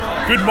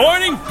Good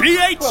morning,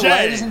 BHA. Well,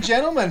 ladies and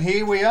gentlemen,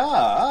 here we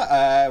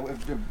are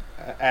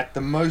at the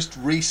most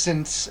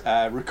recent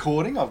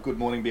recording of Good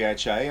Morning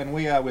BHA, and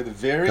we are with a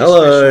very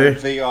special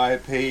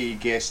VIP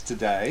guest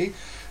today.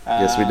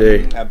 Yes, we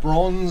do. A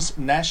bronze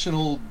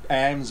national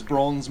AMS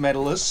bronze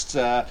medalist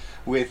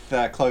with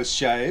Close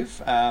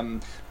Shave,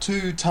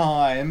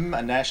 two-time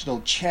national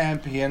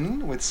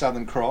champion with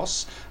Southern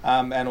Cross,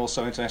 and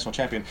also international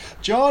champion.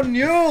 John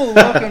Newell,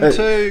 welcome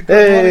to Good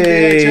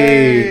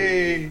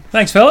Morning BHA.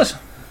 Thanks, fellas.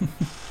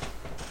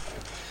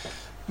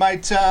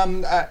 Mate,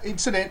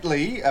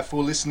 incidentally,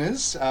 for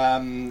listeners,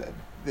 John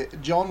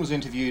was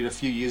interviewed a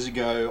few years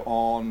ago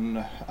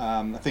on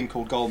a thing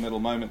called Gold Medal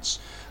Moments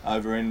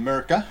over in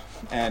America,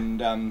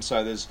 and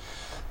so there's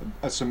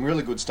some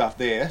really good stuff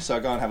there, so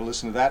go and have a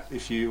listen to that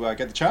if you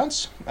get the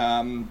chance.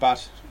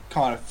 But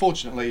kind of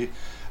fortunately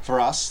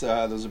for us,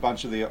 there's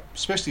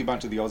especially a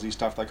bunch of the Aussie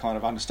stuff they kind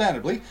of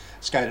understandably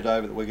skated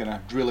over that we're going to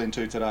drill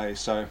into today.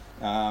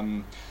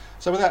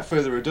 So without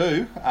further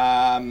ado,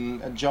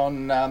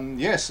 John,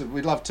 yes,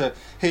 we'd love to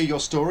hear your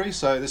story.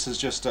 So this is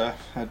just a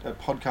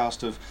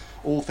podcast of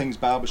all things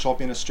barbershop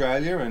in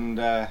Australia and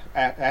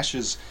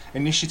Ash's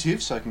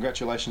initiative. So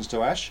congratulations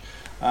to Ash.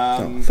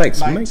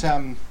 Thanks, mate.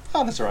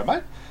 That's all right,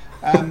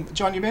 mate.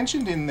 John, you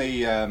mentioned in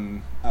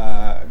the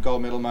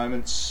Gold Medal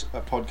Moments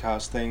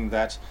podcast thing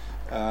that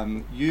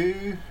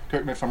you,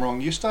 correct me if I'm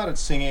wrong, you started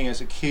singing as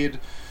a kid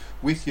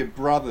with your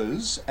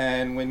brothers,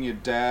 and when your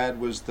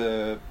dad was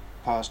the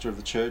pastor of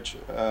the church,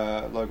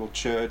 local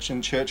church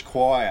and church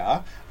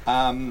choir.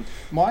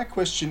 My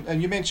question,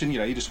 and you mentioned,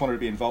 you just wanted to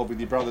be involved with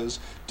your brothers.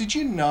 Did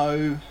you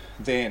know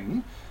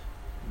then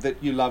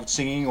that you loved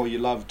singing or you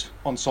loved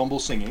ensemble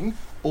singing,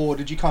 or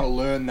did you kind of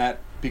learn that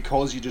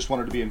because you just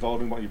wanted to be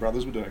involved in what your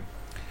brothers were doing?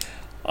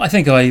 I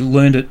think I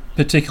learned it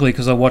particularly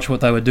because I watched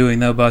what they were doing.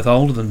 They were both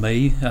older than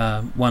me,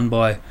 one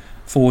by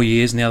 4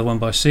 years and the other one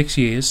by 6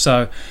 years.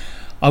 So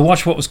I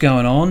watched what was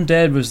going on.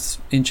 Dad was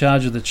in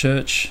charge of the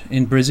church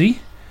in Brizzy,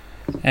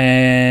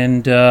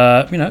 and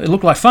it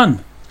looked like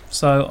fun.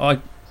 So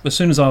as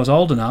soon as I was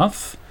old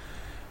enough,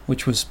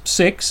 which was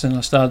 6, and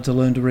I started to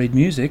learn to read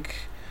music,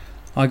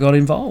 I got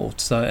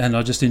involved. And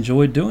I just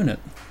enjoyed doing it.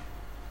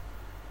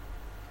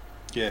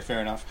 Yeah,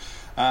 fair enough.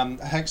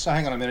 So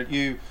hang on a minute.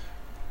 You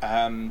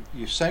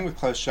sang with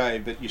Close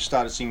Shave, but you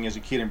started singing as a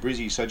kid in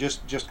Brizzy. So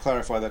just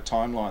clarify that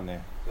timeline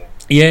there.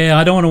 Yeah,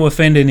 I don't want to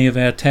offend any of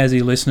our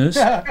Tassie listeners,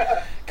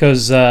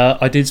 because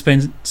I did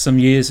spend some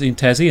years in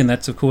Tassie, and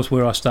that's of course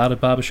where I started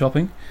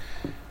barbershopping.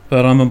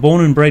 But I'm a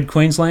born and bred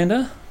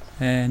Queenslander,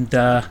 and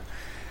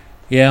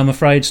I'm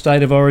afraid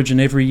state of origin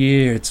every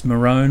year it's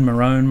Maroon,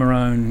 Maroon,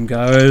 Maroon.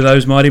 Go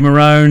those mighty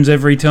Maroons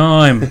every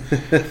time.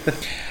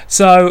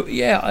 So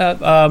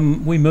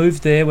we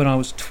moved there when I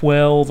was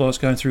 12. I was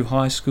going through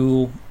high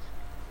school,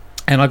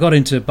 and I got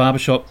into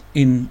barbershop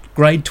in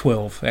grade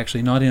 12,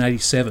 actually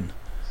 1987.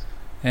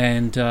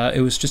 And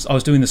it was just, I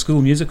was doing the school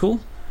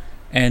musical,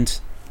 and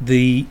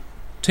the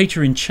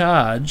teacher in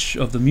charge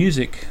of the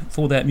music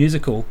for that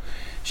musical,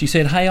 she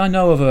said, "Hey, I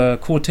know of a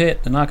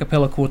quartet, an a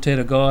cappella quartet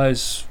of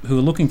guys who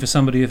are looking for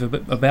somebody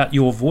about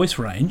your voice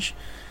range.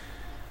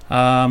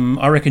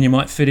 I reckon you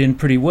might fit in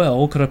pretty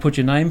well. Could I put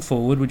your name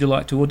forward? Would you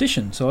like to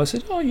audition?" So I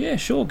said, "Oh yeah,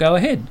 sure, go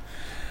ahead."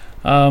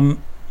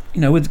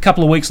 With a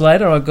couple of weeks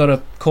later, I got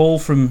a call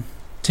from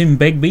Tim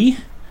Begbie,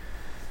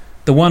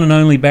 the one and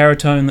only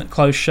baritone that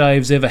Close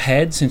Shave's ever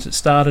had since it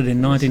started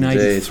in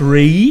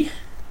 1983.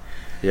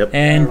 Yep.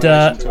 And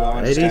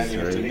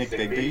to Nick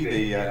Begbie,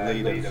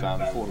 the lead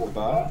of Fort of the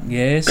Bar.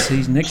 Yes,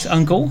 he's Nick's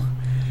uncle.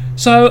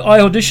 So I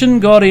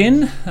auditioned, got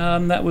in.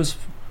 That would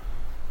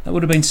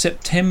have been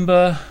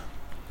September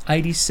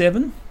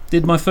 87.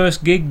 Did my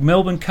first gig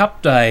Melbourne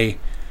Cup Day,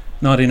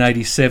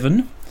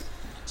 1987.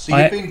 So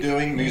you've been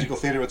doing musical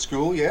theatre at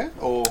school, yeah?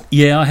 Or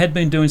yeah, I had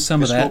been doing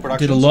some of that.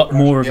 Did a lot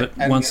more of it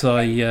once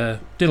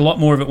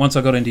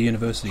I got into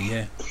university.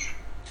 Yeah.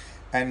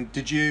 And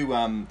did you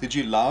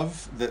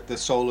love the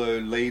solo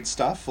lead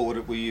stuff, or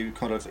were you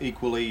kind of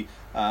equally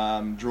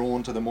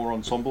drawn to the more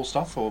ensemble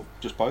stuff, or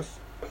just both?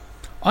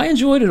 I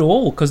enjoyed it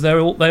all because they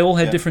all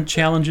had different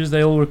challenges.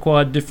 They all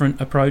required different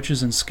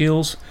approaches and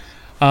skills.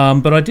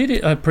 But I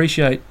did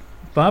appreciate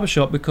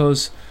barbershop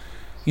because,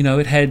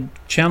 it had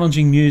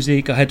challenging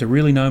music. I had to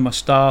really know my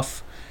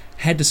stuff,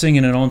 had to sing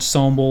in an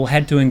ensemble,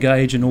 had to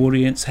engage an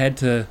audience, had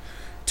to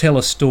tell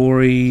a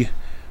story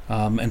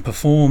and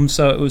perform.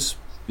 So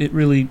it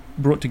really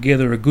brought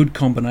together a good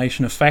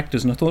combination of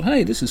factors. And I thought,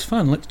 hey, this is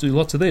fun. Let's do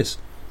lots of this.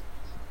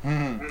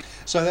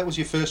 So that was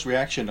your first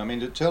reaction. I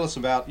mean, tell us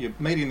about you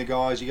meeting the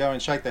guys. You go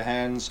and shake their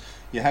hands.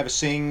 You have a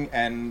sing,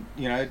 and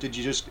did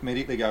you just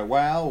immediately go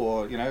wow,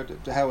 or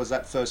how was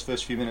that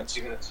first few minutes?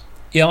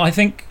 Yeah, I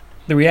think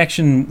the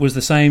reaction was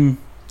the same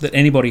that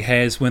anybody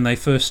has when they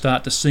first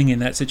start to sing in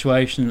that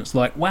situation. It's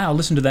like, wow,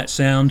 listen to that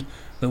sound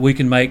that we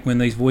can make when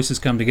these voices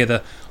come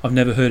together. I've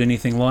never heard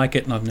anything like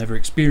it, and I've never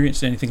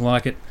experienced anything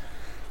like it.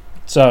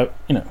 So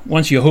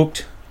once you're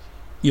hooked,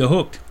 you're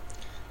hooked.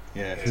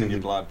 Yeah, it's in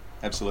your blood.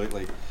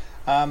 Absolutely.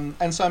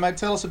 And so, mate,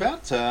 tell us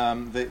about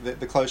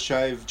the Close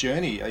Shave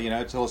journey.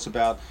 Tell us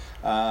about,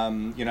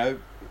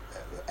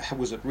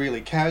 was it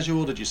really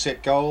casual? Did you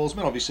set goals? I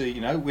mean, obviously,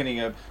 winning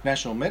a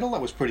national medal,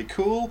 that was pretty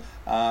cool.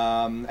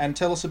 And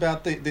tell us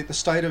about the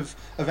state of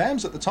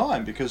AMS at the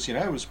time, because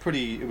it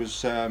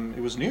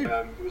was new.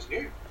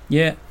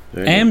 Yeah,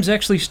 AMS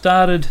actually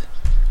started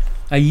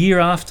a year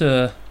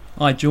after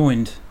I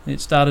joined.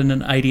 It started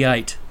in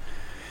 '88.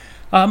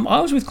 I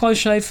was with Close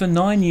Shave for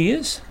 9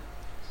 years,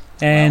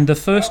 and the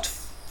first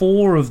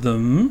 4 of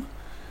them,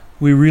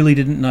 we really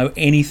didn't know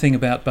anything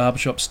about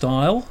barbershop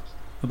style,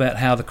 about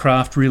how the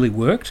craft really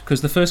worked,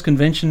 because the first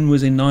convention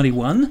was in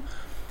 '91,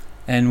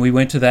 and we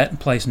went to that and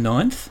placed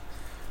 9th.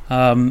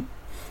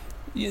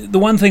 The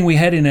one thing we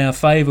had in our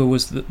favour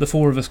was that the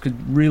 4 of us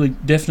could really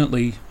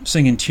definitely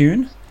sing in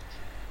tune,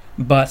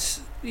 but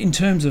in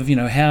terms of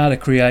how to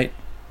create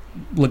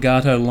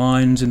legato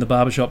lines in the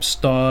barbershop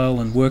style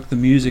and work the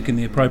music in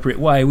the appropriate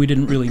way, we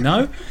didn't really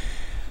know.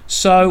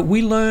 So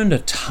we learned a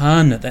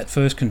ton at that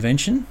first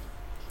convention.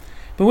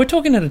 But we're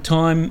talking at a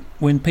time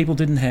when people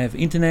didn't have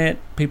internet,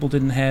 people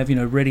didn't have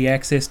ready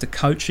access to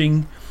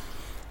coaching.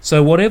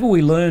 So whatever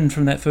we learned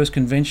from that first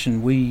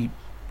convention, we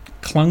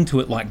clung to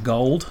it like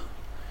gold,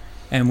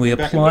 and we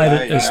applied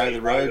it as the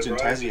roads in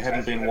Tassie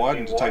hadn't been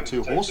widened to take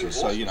 2 horses,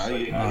 so I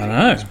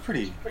know it's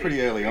pretty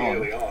early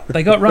on.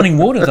 They got running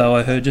water though,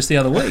 I heard just the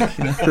other week.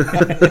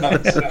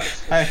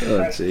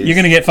 You're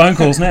going to get phone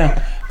calls now.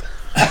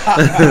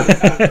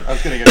 I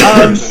was going to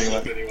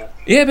get anyway.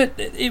 Yeah, but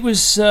it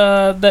was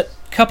that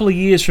couple of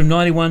years from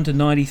 '91 to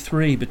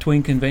 '93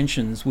 between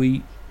conventions.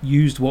 We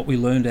used what we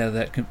learned out of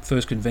that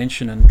first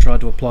convention and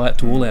tried to apply it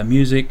to all our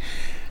music.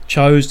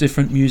 Chose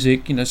different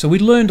music, So we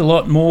learned a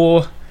lot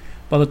more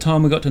by the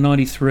time we got to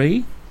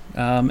 '93,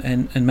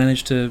 and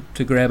managed to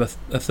grab a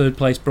 3rd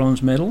place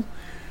bronze medal.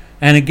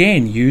 And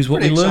again, use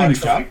what we learned.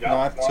 Was it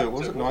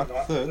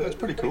 9th, 3rd? That's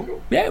pretty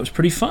cool. Yeah, it was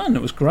pretty fun.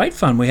 It was great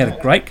fun. We had a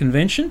great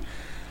convention.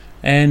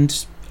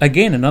 And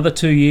again, another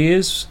 2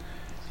 years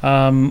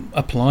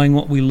applying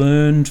what we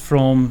learned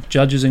from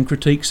judges and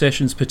critique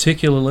sessions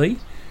particularly,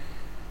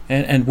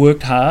 and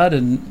worked hard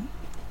and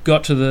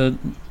got to the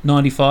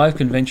 95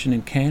 convention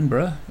in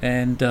Canberra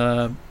and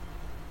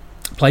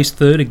placed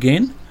 3rd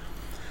again.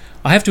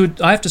 I have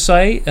to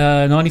say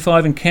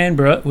 95 in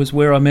Canberra was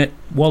where I met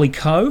Wally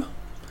Coe,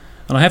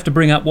 and I have to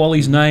bring up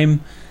Wally's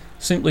name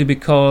simply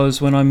because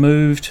when I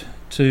moved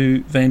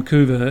to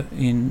Vancouver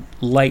in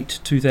late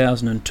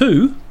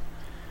 2002,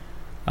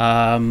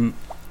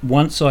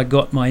 once I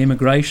got my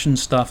immigration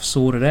stuff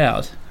sorted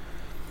out,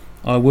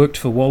 I worked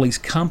for Wally's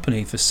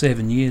company for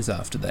 7 years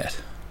after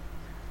that.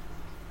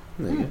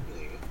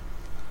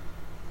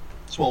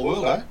 Small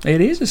world, eh?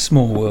 It is a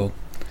small world.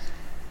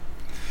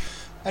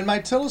 And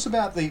mate, tell us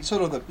about the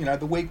sort of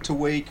the week to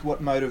week.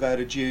 What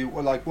motivated you?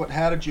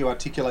 How did you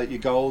articulate your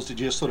goals? Did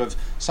you sort of,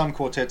 some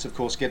quartets, of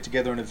course, get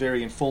together in a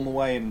very informal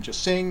way and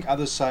just sing?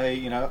 Others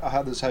say,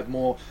 others have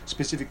more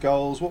specific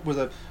goals. What were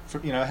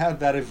how did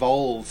that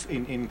evolve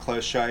in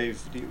Close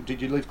Shave?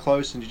 Did you live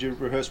close and did you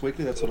rehearse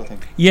weekly, that sort of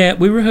thing? Yeah,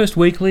 we rehearsed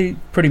weekly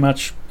pretty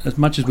much as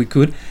we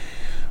could.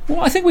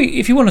 Well, I think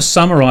if you want to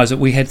summarise it,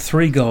 we had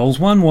 3 goals.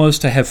 One was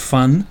to have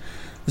fun.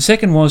 The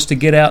second was to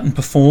get out and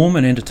perform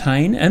and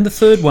entertain, and the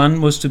third one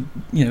was to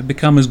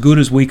become as good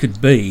as we could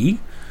be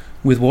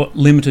with what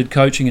limited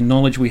coaching and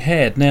knowledge we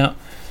had. Now,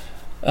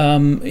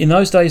 in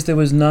those days there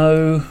was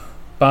no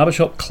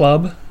barbershop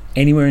club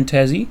anywhere in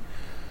Tassie,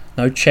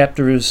 no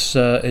chapter as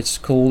it's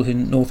called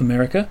in North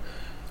America.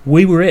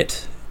 We were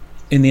it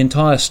in the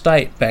entire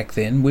state back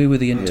then. We were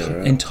the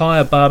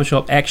entire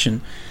barbershop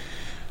action.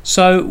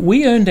 So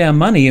we earned our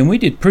money, and we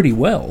did pretty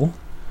well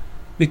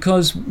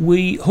because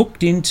we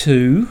hooked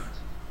into...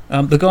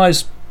 the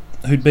guys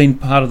who'd been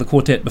part of the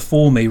quartet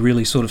before me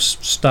really sort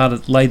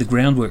of lay the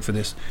groundwork for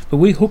this. But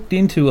we hooked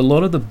into a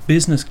lot of the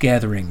business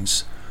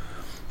gatherings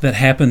that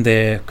happened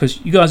there, because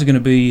you guys are going to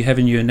be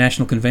having your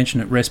national convention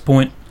at Rest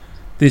Point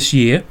this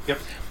year. Yep.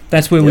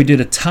 That's where we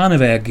did a ton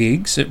of our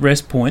gigs at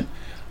Rest Point.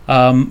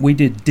 We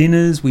did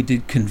dinners, we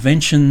did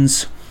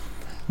conventions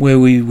where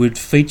we would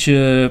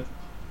feature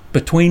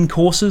between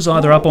courses,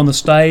 either up on the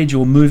stage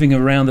or moving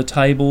around the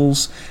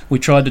tables. We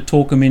tried to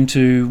talk them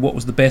into what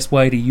was the best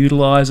way to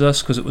utilise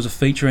us, because it was a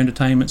feature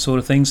entertainment sort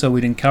of thing, so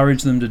we'd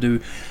encourage them to do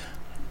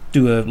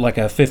a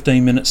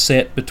 15-minute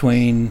set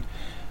between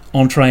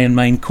entree and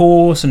main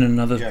course, and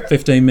another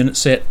 15-minute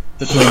set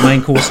between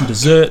main course and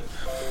dessert,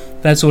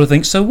 that sort of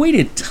thing. So we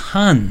did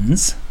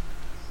tons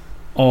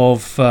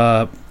of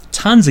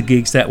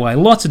gigs that way,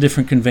 lots of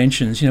different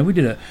conventions. We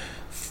did a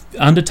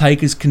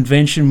Undertakers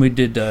convention, we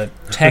did a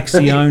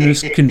taxi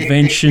owners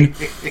convention,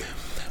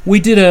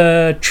 we did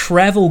a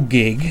travel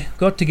gig,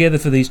 got together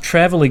for these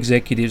travel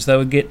executives. They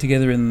would get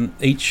together in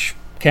each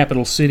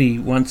capital city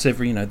once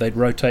every, they'd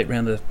rotate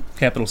around the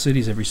capital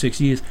cities every 6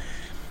 years,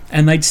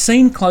 and they'd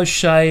seen Close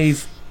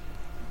Shave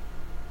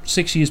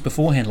 6 years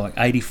beforehand, like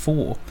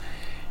 84,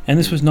 and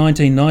this was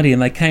 1990,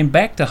 and they came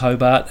back to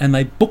Hobart and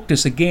they booked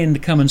us again to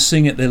come and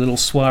sing at their little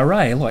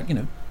soiree,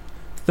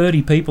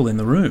 30 people in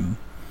the room.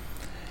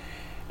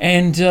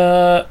 And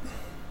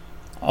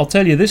I'll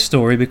tell you this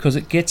story because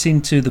it gets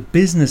into the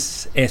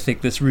business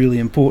ethic that's really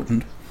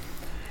important.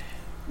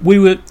 We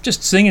were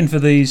just singing for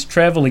these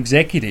travel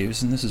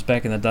executives, and this is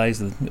back in the days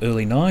of the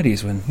early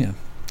 90s when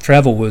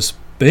travel was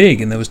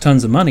big and there was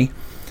tons of money.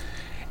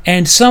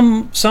 And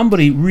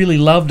somebody really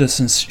loved us,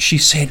 and she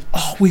said,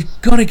 "Oh, we've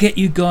got to get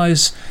you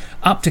guys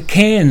up to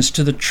Cairns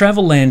to the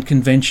Travelland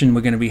convention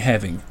we're going to be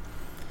having."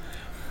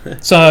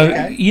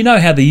 So you know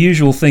how the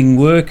usual thing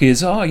work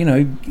is.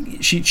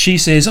 She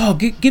says, "Oh,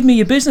 give me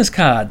your business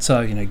card."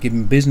 So give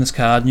them a business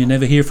card, and you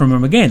never hear from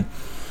them again.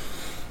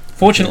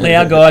 Fortunately,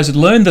 our guys had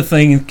learned the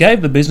thing and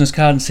gave the business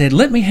card and said,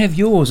 "Let me have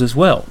yours as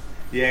well."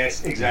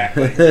 Yes,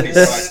 exactly.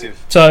 Proactive.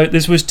 So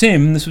this was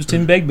Tim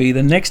Begbie.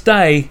 The next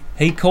day,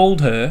 he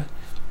called her.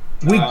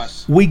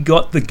 We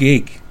got the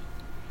gig.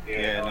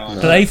 Yeah,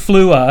 nice. They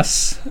flew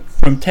us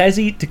from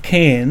Tassie to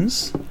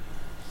Cairns.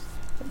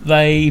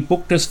 They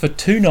booked us for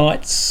 2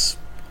 nights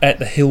at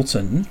the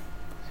Hilton,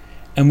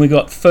 and we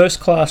got first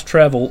class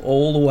travel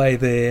all the way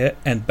there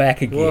and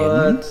back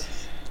again. What?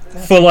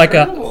 For like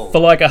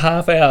a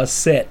half-hour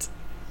set.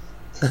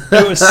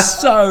 It was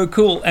so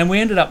cool, and we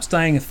ended up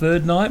staying a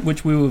third night,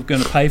 which we were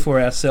going to pay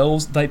for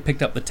ourselves. They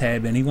picked up the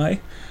tab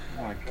anyway.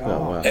 Oh my God.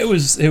 Oh, wow. It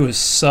was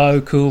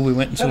so cool. We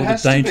went and saw the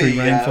Daintree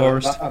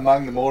rainforest.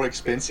 Among the more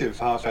expensive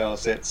half-hour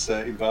sets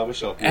in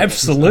barbershop.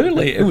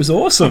 Absolutely, it was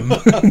awesome.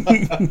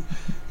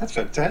 That's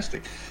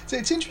fantastic. So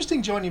it's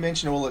interesting, John. You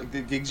mentioned all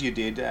the gigs you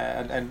did,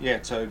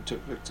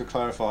 to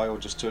clarify or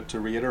just to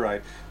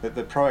reiterate that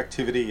the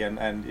proactivity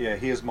and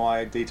here's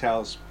my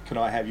details. Can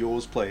I have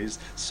yours, please?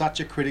 Such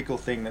a critical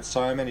thing that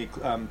so many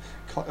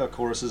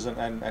choruses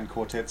and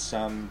quartets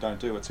don't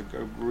do. It's a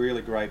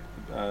really great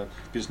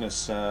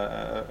business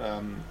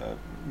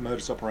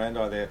modus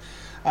operandi there.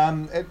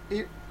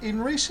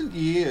 In recent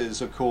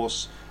years, of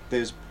course,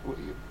 there's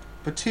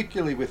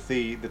particularly with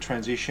the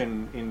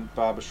transition in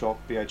barbershop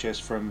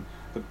BHS from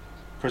the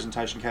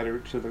presentation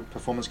category to the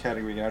performance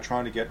category,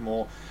 trying to get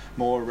more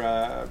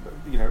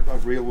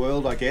of real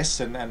world, I guess,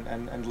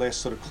 and less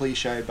sort of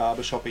cliche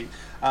barbershoppy.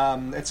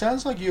 It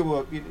sounds like you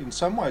were in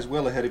some ways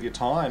well ahead of your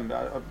time.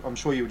 I'm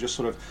sure you were just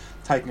sort of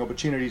taking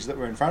opportunities that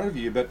were in front of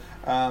you, but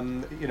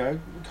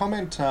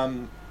comment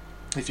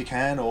if you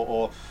can,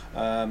 or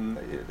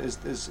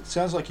it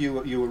sounds like you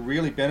were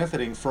really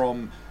benefiting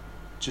from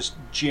just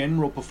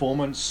general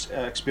performance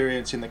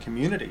experience in the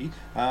community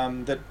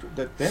that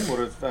then would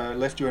have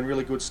left you in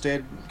really good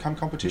stead come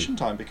competition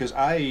time, because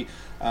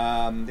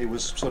it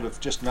was sort of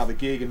just another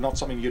gig and not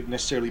something you'd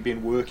necessarily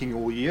been working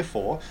all year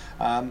for,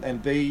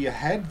 and B, you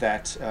had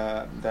that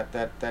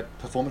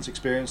performance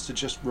experience to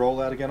just roll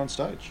out again on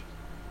stage.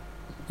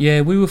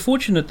 Yeah, we were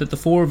fortunate that the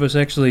four of us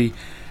actually,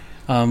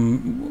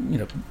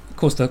 of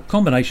course the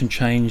combination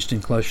changed in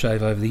Close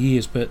Shave over the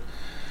years, but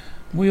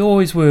we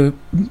always were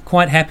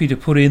quite happy to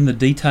put in the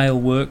detail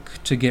work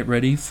to get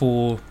ready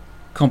for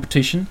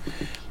competition.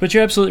 But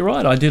you're absolutely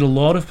right. I did a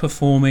lot of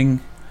performing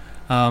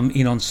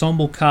in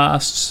ensemble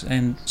casts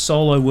and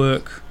solo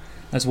work,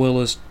 as well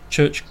as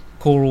church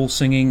choral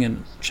singing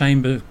and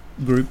chamber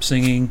group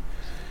singing.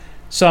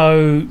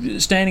 So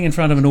standing in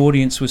front of an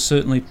audience was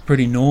certainly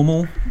pretty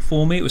normal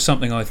for me. It was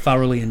something I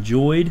thoroughly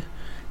enjoyed.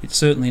 It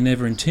certainly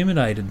never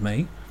intimidated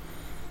me.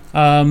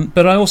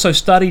 But I also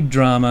studied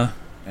drama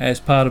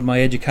as part of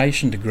my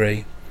education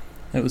degree.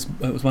 It was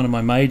one of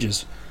my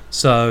majors.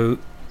 So,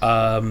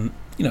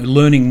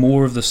 learning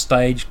more of the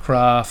stage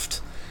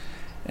craft.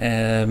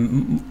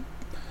 Not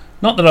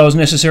that I was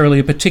necessarily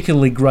a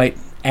particularly great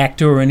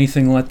actor or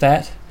anything like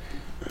that,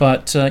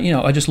 but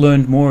I just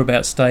learned more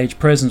about stage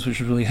presence, which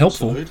was really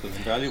helpful. Absolutely,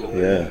 valuable.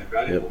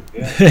 Valuable.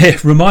 Yeah.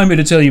 Remind me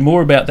to tell you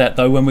more about that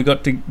though when we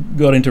got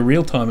into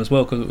real time as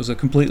well, because it was a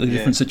completely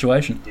different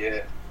situation.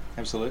 Yeah.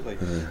 Absolutely.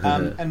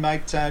 And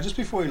mate, just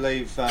before we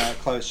leave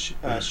Close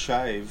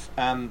Shave,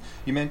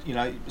 you meant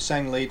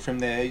sang lead from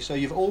there. So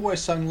you've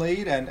always sung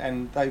lead,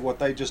 and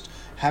they just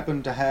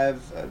happened to have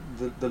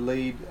the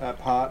lead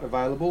part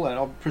available,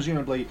 and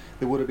presumably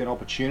there would have been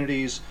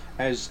opportunities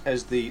as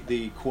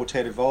the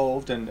quartet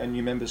evolved and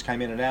new members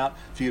came in and out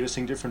for you to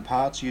sing different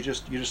parts. You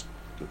just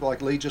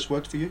like lead just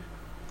worked for you.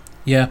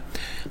 Yeah,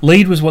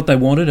 lead was what they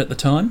wanted at the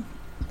time.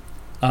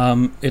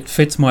 It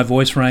fits my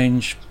voice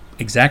range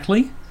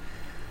exactly.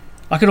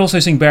 I could also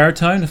sing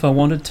baritone if I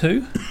wanted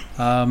to,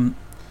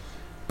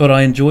 but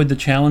I enjoyed the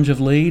challenge of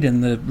lead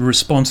and the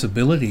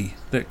responsibility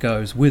that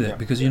goes with it,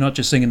 because you're not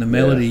just singing the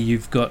melody,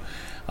 you've got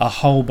a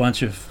whole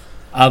bunch of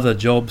other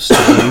jobs to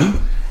do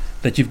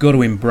that you've got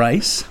to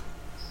embrace.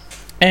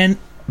 And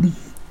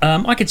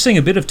I could sing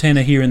a bit of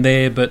tenor here and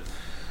there, but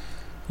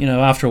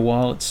after a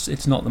while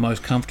it's not the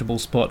most comfortable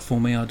spot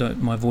for me.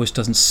 My voice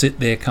doesn't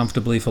sit there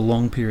comfortably for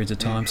long periods of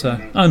time,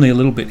 so only a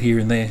little bit here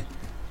and there.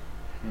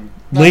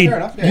 No,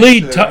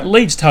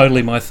 lead's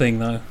totally my thing,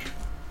 though.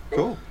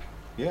 Cool.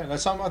 Yeah,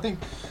 that's something I think.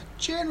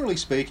 Generally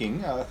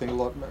speaking, I think a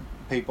lot of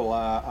people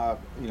are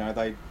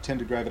they tend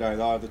to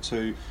gravitate either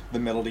to the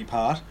melody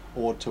part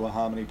or to a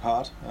harmony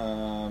part.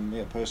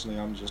 Personally,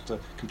 I'm just a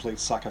complete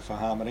sucker for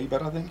harmony,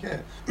 but I think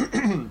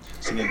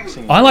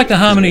singing. I like the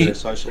harmony.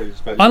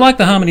 I like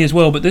the harmony as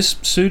well, but this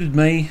suited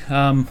me.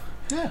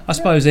 I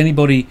suppose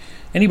anybody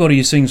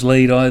who sings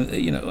lead,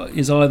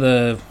 is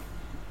either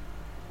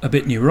a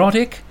bit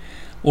neurotic,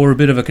 or a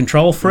bit of a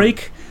control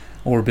freak,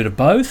 or a bit of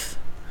both.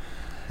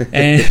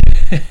 And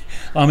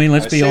I mean,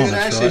 let's be honest.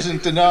 Ash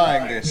isn't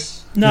denying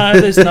this. No,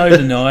 there's no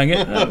denying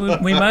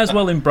it. We may as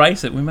well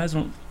embrace it. We may as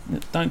well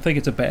don't think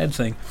it's a bad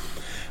thing.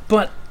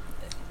 But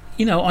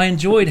I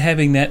enjoyed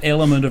having that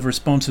element of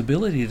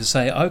responsibility to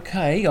say,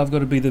 okay, I've got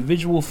to be the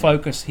visual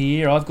focus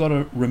here. I've got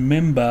to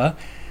remember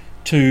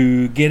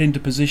to get into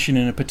position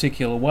in a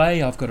particular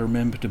way. I've got to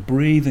remember to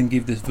breathe and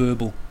give this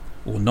verbal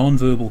or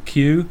non-verbal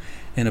cue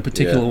in a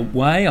particular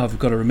way. I've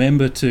got to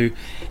remember to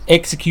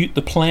execute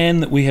the plan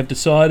that we have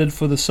decided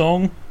for the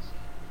song.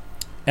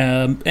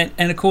 And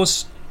of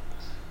course,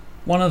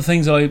 one of the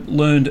things I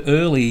learned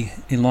early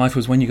in life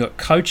was when you got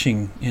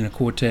coaching in a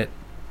quartet.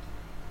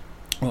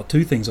 Well,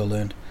 two things I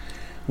learned.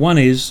 One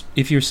is,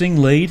 if you're sing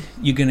lead,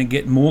 you're going to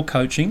get more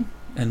coaching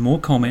and more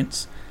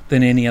comments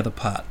than any other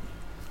part.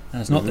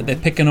 And it's not that they're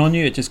picking on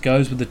you, it just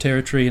goes with the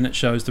territory and it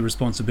shows the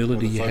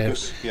responsibility you have.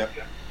 Yep.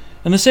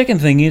 And the second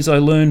thing is, I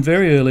learned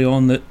very early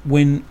on that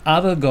when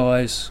other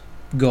guys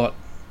got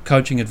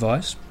coaching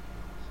advice,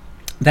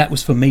 that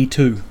was for me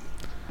too.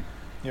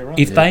 You're right.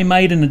 If they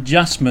made an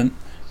adjustment,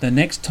 the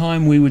next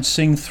time we would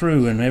sing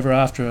through and ever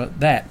after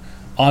that,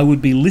 I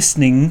would be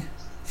listening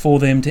for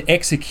them to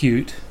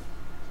execute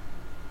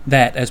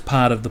that as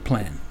part of the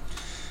plan.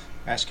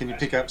 Ash, can you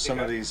pick up some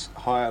of these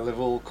higher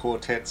level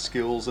quartet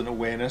skills and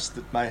awareness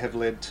that may have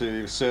led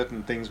to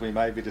certain things we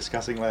may be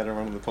discussing later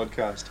on in the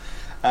podcast?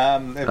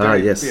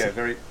 Yes. Yeah,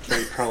 very,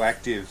 very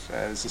proactive.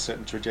 There's a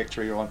certain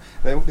trajectory you're on.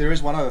 There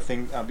is one other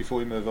thing before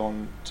we move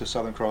on to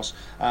Southern Cross.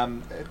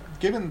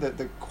 Given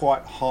the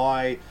quite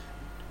high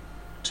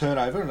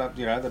turnover and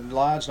the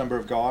large number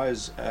of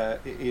guys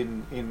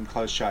in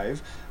Close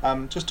Shave,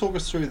 just talk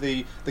us through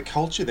the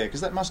culture there,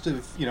 because that must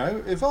have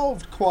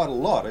evolved quite a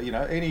lot.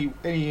 Any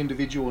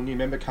individual new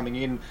member coming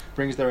in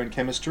brings their own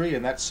chemistry,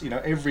 and that's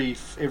every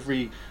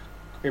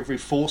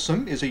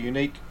foursome is a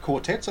unique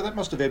quartet, so that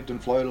must have ebbed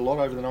and flowed a lot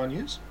over the 9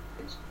 years.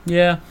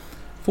 Yeah,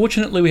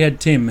 fortunately we had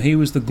Tim. He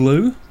was the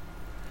glue.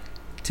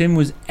 Tim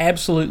was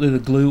absolutely the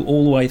glue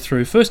all the way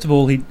through. First of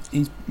all, he'd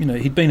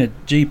been a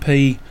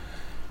GP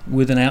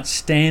with an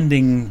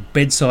outstanding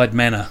bedside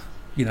manner,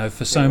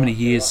 for so many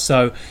years.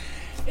 So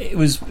it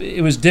was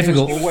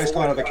difficult. He was always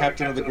kind of the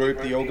captain of the group,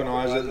 the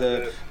organizer,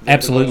 the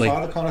absolutely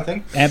godfather kind of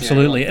thing.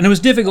 Absolutely, and it was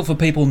difficult for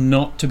people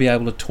not to be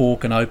able to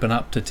talk and open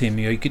up to Tim.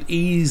 You could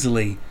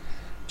easily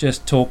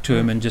just talk to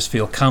him and just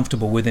feel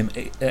comfortable with him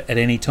at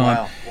any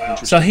time. Wow.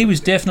 So he was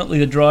definitely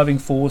the driving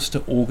force to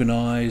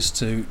organise,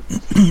 to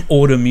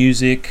order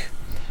music,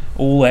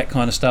 all that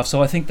kind of stuff.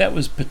 So I think that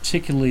was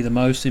particularly the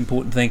most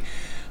important thing.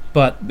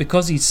 But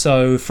because he's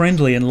so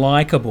friendly and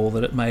likeable,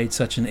 that it made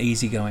such an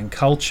easygoing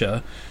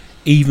culture,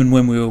 even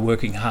when we were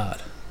working hard.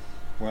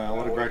 Wow,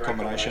 what a great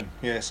combination.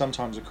 Yeah,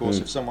 sometimes, of course,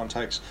 if someone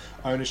takes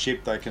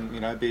ownership, they can,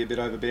 be a bit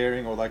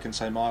overbearing, or they can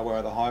say my way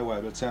or the highway.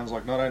 But it sounds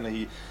like not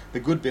only the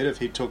good bit of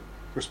he took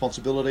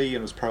responsibility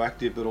and was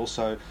proactive, but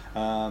also,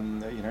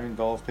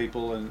 involved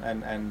people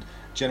and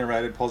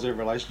generated positive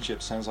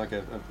relationships. Sounds like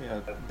a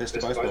best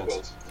of both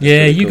worlds.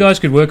 Yeah, you guys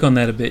could work on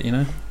that a bit,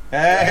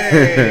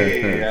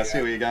 Hey, I see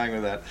where you're going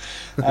with that,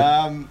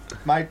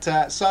 mate.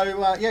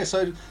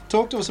 So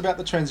talk to us about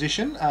the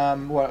transition. I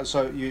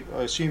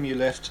assume you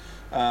left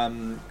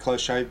Close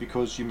Shave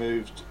because you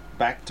moved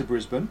back to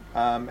Brisbane,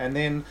 and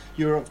then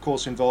you're of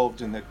course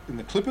involved in the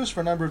Clippers for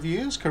a number of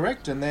years,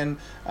 correct? And then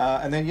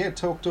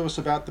talk to us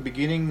about the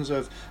beginnings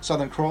of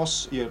Southern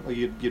Cross.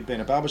 You'd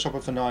been a barbershopper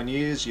for 9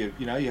 years. You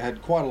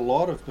had quite a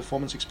lot of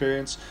performance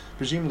experience.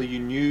 Presumably you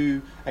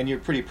knew, and you're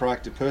a pretty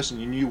proactive person.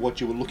 You knew what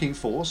you were looking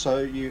for.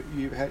 So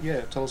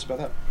tell us about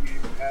that.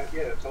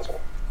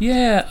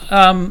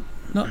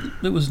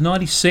 It was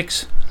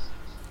 96,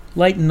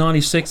 late in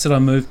 96 that I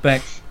moved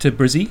back to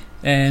Brizzy,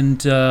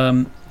 and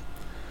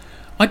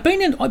I'd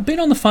been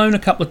on the phone a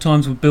couple of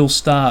times with Bill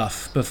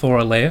Staff before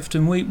I left,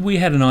 and we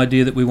had an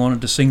idea that we wanted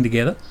to sing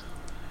together.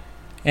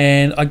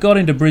 And I got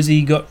into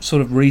Brizzy, got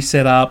sort of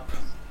reset up,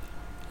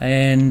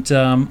 and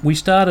we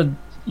started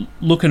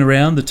looking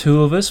around, the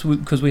two of us,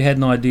 because we had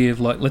an idea of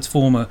let's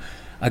form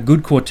a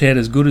good quartet,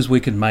 as good as we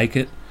can make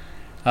it.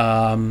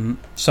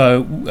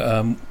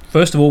 So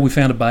first of all, we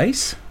found a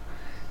bass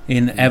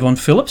in Avon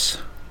Phillips,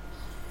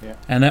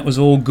 and that was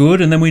all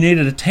good. And then we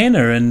needed a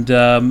tenor, and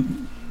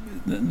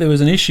there was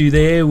an issue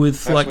there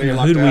with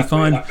who do we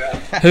find?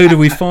 Who do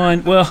we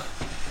find? Well,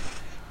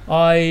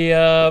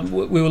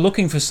 we were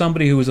looking for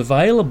somebody who was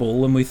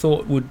available and we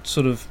thought would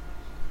sort of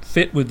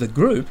fit with the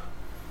group.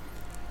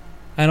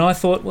 And I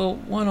thought, well,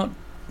 why not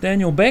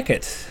Daniel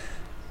Beckett?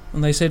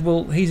 And they said,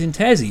 well, he's in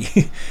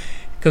Tassie.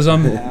 Because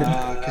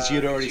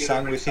you'd already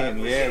sung with him,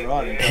 yeah,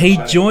 right. He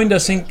joined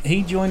us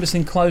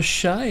in Close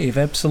Shave,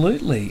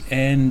 absolutely,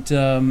 and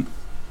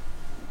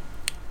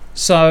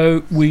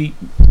so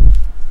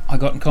I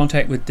got in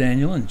contact with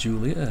Daniel and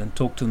Julia and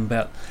talked to them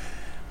about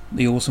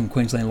the awesome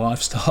Queensland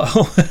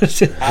lifestyle.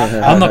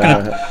 I'm not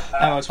going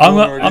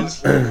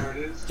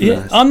to. Yeah,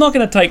 nice. I'm not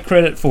going to take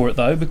credit for it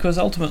though, because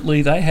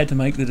ultimately they had to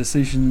make the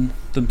decision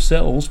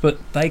themselves. But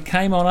they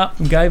came on up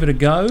and gave it a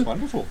go.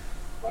 Wonderful.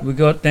 We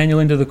got Daniel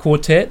into the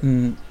quartet,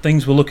 and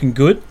things were looking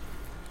good.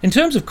 In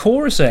terms of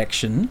chorus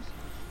action,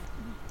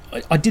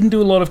 I didn't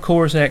do a lot of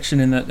chorus action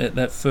in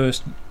that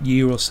first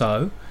year or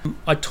so.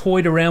 I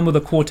toyed around with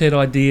a quartet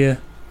idea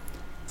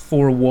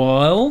for a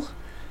while.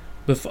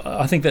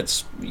 I think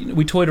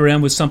we toyed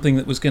around with something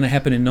that was going to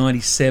happen in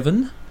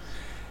 '97.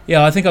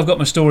 Yeah, I think I've got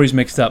my stories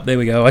mixed up. There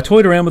we go. I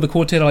toyed around with a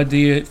quartet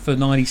idea for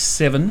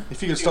 '97.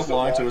 If you could stop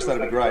lying to us,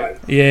 that'd be great.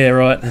 Yeah,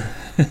 right.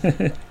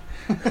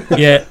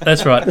 Yeah,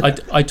 that's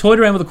right. I toyed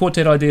around with a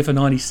quartet idea for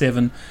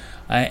 '97,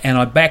 and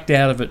I backed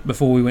out of it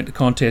before we went to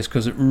contest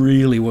because it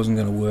really wasn't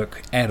going to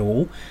work at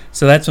all.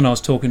 So that's when I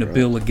was talking to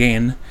Bill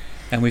again,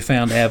 and we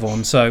found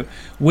Avon. So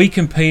we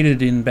competed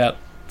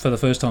for the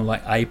first time,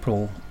 like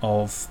April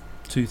of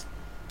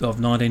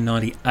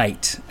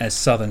 1998 as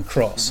Southern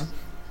Cross.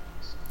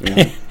 Mm-hmm.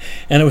 Yeah.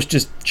 And it was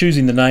just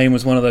choosing the name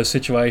was one of those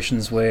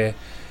situations where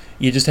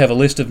you just have a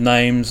list of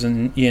names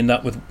and you end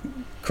up with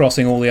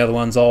crossing all the other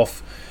ones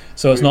off.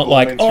 So it's not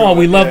like,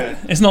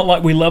 it's not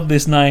like we love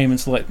this name.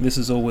 It's like this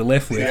is all we're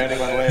left with. The only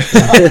one left.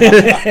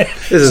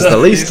 This is the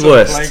least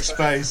worst. Blank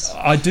space.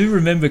 I do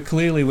remember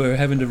clearly we were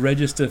having to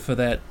register for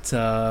that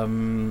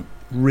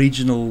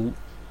regional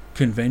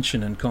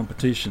convention and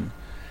competition.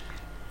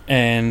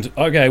 And,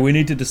 okay, we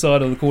need to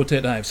decide on the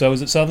quartet name. So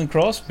is it Southern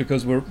Cross?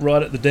 Because we're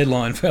right at the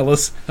deadline,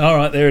 fellas. All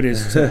right, there it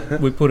is. So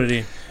we put it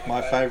in.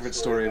 My favourite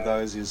story of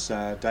those is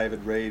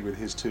David Reed with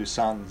his two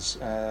sons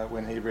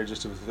when he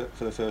registered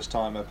for the first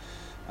time.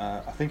 I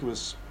think it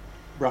was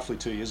roughly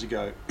 2 years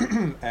ago.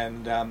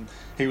 And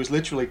he was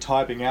literally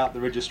typing out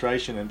the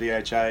registration in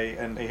DHA,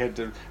 and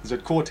there's a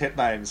quartet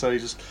name. So he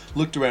just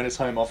looked around his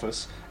home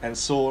office and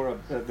saw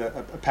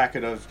a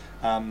packet of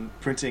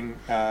printing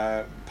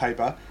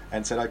paper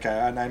and said, okay,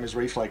 our name is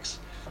Reflex,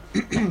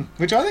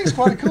 which I think is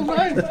quite a cool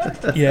name.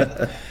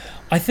 Yeah.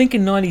 I think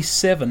in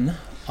 '97,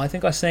 I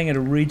sang at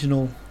a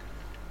regional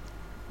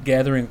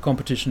gathering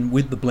competition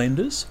with the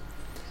Blenders.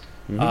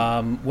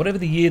 Mm-hmm. Whatever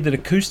the year that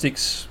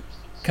Acoustics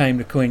came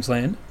to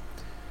Queensland,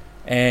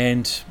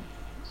 and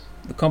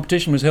the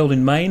competition was held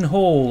in Main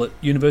Hall at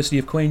University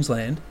of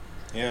Queensland.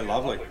 Yeah,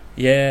 lovely.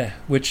 Yeah,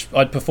 which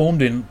I'd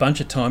performed in a bunch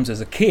of times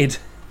as a kid,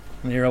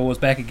 and here I was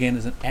back again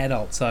as an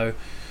adult. So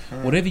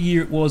whatever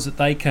year it was that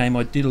they came,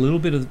 I did a little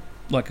bit of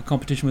like a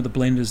competition with the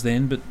Blenders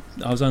then, but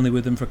I was only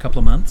with them for a couple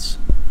of months.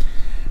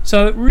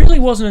 So it really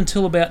wasn't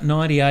until about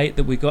 '98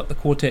 that we got the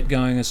quartet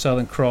going as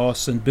Southern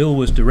Cross, and Bill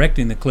was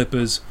directing the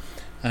Clippers,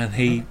 and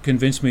he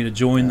convinced me to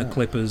join the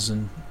Clippers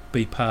and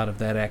be part of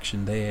that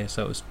action there.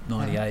 So it was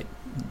 '98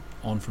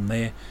 on from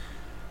there.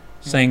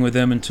 Sang with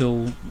them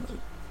until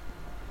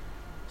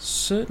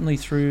certainly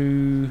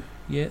through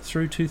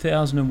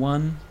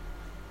 2001.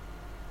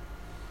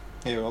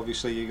 Yeah,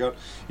 obviously you got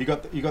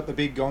the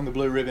big gong, the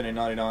blue ribbon in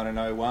 '99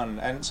 and '01,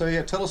 and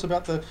so tell us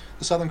about the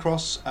Southern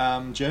Cross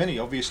journey.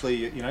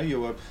 Obviously,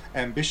 you were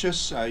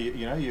ambitious.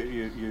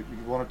 You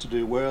wanted to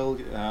do well.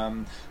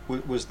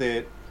 Was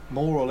there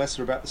more or less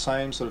about the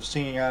same sort of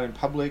singing out in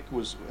public?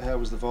 How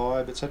was the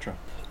vibe, etc.?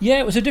 Yeah,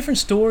 it was a different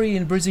story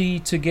in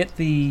Brizzy to get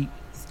the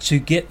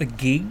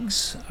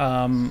gigs.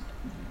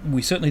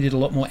 We certainly did a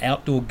lot more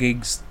outdoor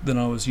gigs than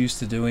I was used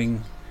to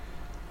doing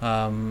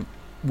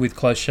with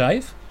Close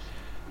Shave.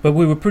 But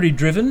we were pretty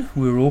driven.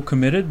 We were all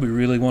committed. We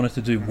really wanted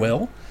to do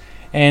well,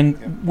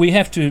 and we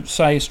have to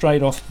say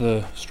straight off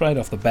the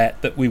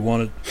bat that we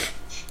wanted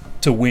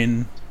to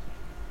win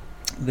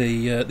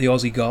the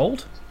Aussie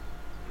Gold.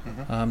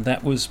 Mm-hmm.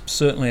 That was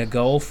certainly a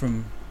goal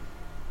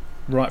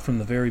right from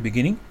the very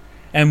beginning,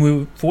 and we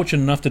were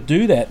fortunate enough to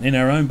do that in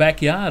our own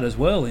backyard as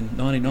well in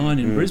 '99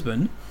 in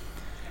Brisbane.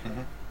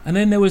 Mm-hmm. And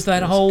then there was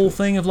that whole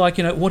thing of like,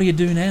 what do you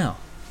do now?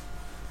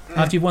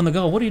 After you've won the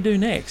gold, what do you do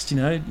next?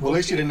 Well, at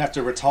least you didn't have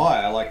to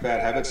retire like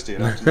Bad Habits did.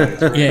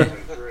 Yeah.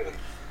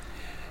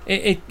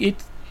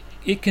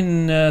 It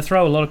can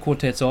throw a lot of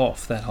quartets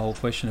off, that whole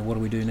question of what do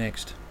we do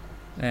next.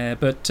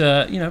 But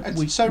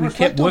we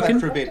kept working on that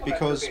for a bit,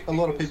 because a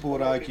lot of people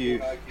would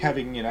argue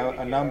having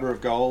a number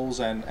of goals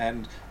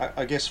and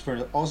I guess for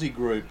an Aussie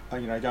group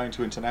going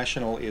to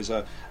international is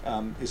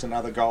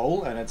another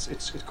goal, and it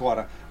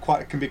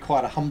can be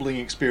quite a humbling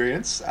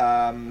experience,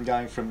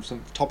 going from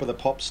some top of the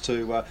pops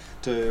to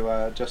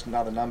just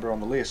another number on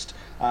the list.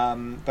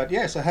 But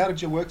yeah, so how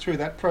did you work through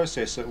that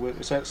process?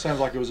 It sounds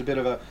like it was a bit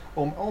of it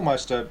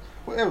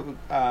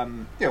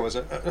was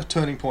a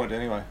turning point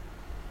anyway.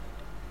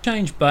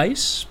 Changed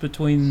bass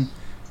between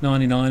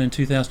 '99 and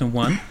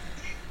 2001.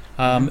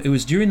 It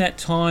was during that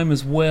time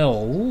as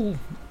well,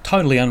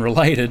 totally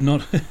unrelated,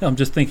 I'm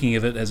just thinking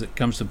of it as it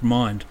comes to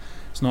mind.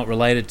 It's not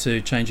related to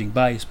changing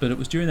bass, but it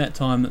was during that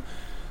time that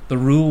the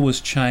rule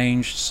was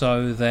changed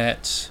so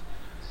that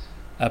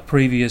a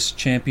previous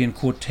champion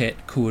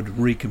quartet could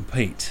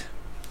recompete.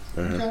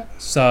 Okay.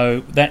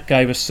 So that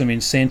gave us some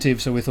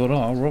incentive, so we thought,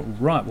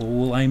 right, well,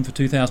 we'll aim for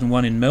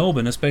 2001 in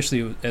Melbourne,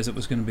 especially as it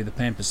was going to be the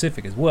Pan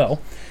Pacific as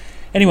well.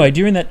 Anyway,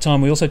 during that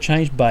time we also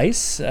changed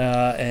bass,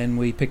 and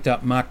we picked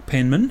up Mark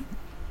Penman,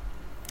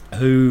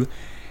 who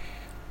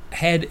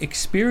had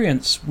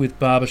experience with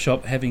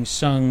barbershop, having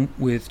sung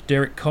with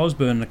Derek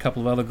Cosburn and a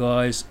couple of other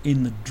guys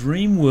in the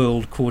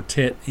Dreamworld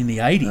Quartet in the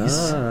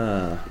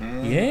 80s.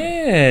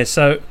 Yeah,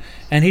 so,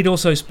 and he'd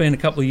also spent a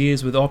couple of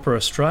years with Opera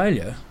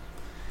Australia.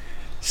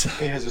 So,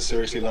 he has a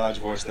seriously large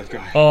voice, that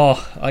guy.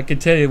 Oh, I can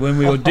tell you, when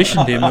we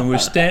auditioned him, and we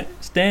were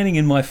standing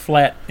in my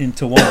flat in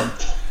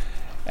Toowong,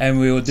 and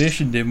we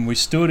auditioned him, we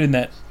stood in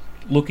that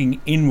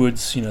looking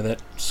inwards,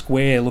 that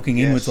square looking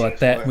inwards like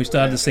that, and we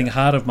started to sing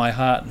Heart of My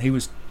Heart, and he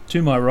was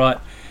to my right,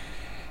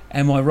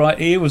 and my right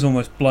ear was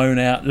almost blown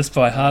out just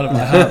by Heart of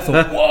My Heart. I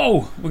thought,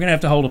 whoa, we're going to have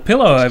to hold a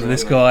pillow over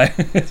this guy.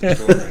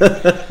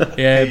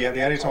 Yeah.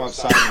 The only time I've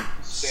sung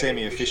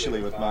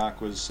semi-officially with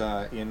Mark was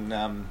in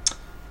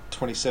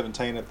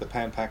 2017 at the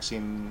Pan Pacs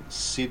in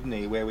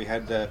Sydney, where we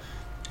had the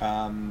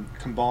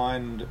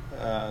combined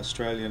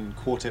Australian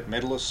quartet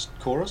medalist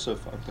chorus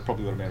of, there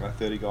probably would have been about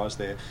 30 guys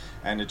there,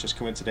 and it just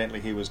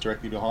coincidentally he was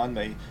directly behind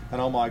me,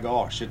 and oh my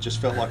gosh, it just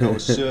felt like I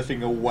was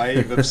surfing a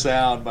wave of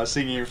sound by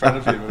singing in front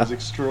of him. It was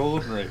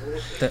extraordinary.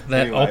 That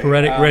anyway,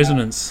 operatic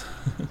resonance.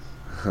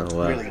 Oh,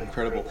 wow. Really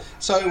incredible.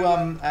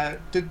 So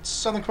did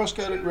Southern Cross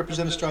go to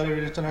represent Australia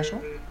at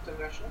International?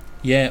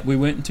 Yeah, we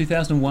went in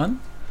 2001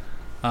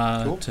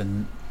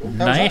 to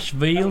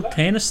Nashville,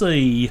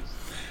 Tennessee.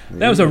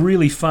 That was a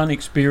really fun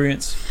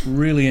experience.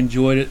 Really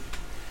enjoyed it.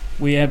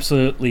 We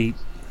absolutely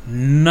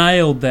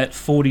nailed that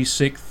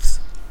 46th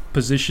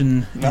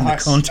position in the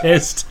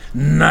contest.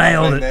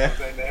 Nailed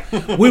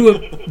it.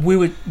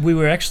 We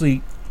were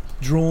actually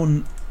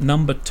drawn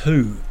number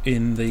 2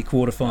 in the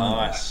quarterfinal.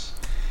 Nice.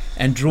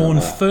 And drawn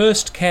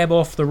first cab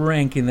off the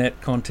rank in that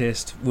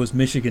contest was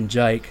Michigan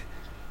Jake.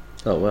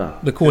 Oh, wow.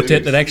 The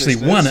quartet that actually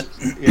won it.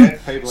 Yeah,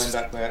 people end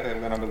up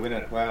went on to win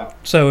it. Wow.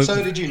 So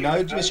did you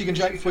know Michigan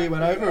Jake before you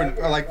went over? And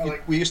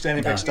were you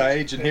standing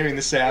backstage and hearing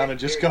the sound and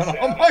just going,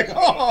 oh my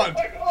God?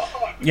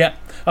 Yeah.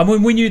 I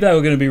mean, we knew they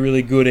were going to be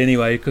really good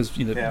anyway because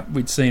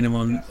we'd seen them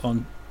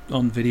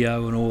on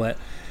video and all that.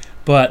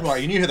 But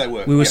right, you knew who they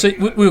were. We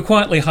were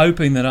quietly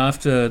hoping that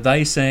after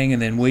they sang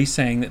and then we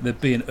sang that there'd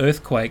be an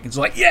earthquake. It's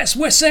like, yes,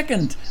 we're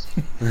second.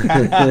 2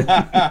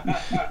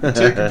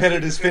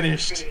 competitors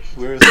finished.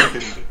 We're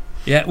second.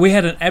 Yeah, we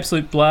had an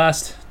absolute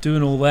blast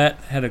doing all that.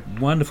 Had a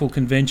wonderful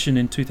convention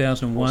in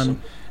 2001. Awesome.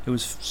 It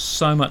was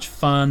so much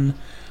fun.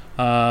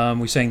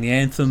 We sang the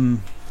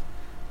anthem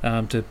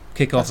to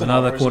kick off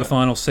another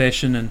quarterfinal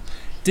session and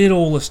did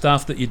all the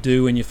stuff that you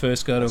do when you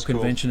first go to a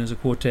convention as a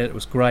quartet. It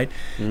was great.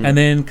 And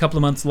then a couple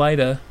of months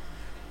later,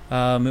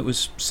 it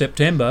was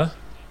September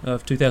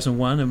of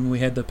 2001, and we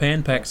had the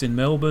Pan Pacs in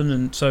Melbourne,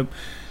 and so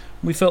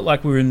we felt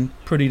like we were in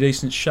pretty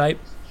decent shape.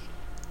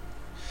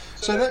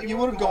 So that you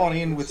would have gone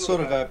in with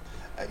sort of a,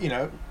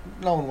 no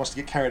one wants to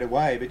get carried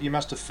away, but you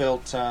must have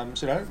felt,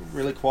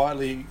 really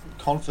quietly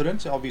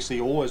confident. Obviously,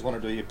 you always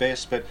want to do your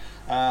best, but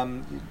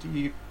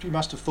you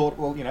must have thought,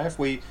 well,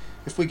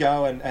 if we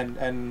go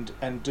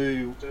and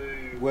do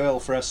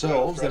well for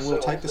ourselves, then we'll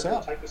take this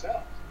out.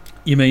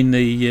 You mean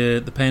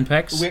the Pan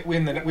Pacs?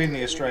 Win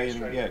the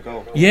Australian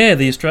gold. Yeah,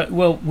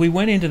 well, we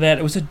went into that.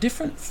 It was a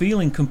different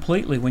feeling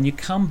completely when you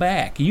come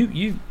back.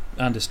 You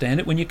understand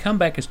it. When you come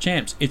back as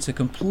champs, it's a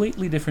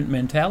completely different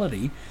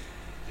mentality.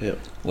 Yep.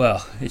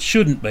 Well, it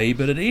shouldn't be,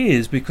 but it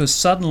is, because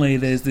suddenly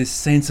there's this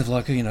sense of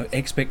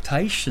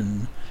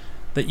expectation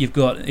that you've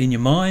got in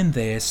your mind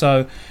there.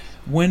 So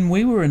when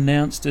we were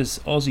announced as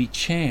Aussie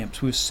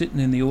champs, we were sitting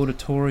in the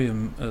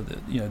auditorium,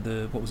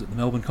 the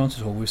Melbourne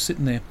Concert Hall. We were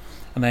sitting there,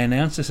 and they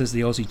announced us as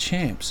the Aussie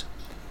champs.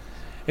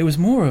 It was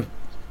more a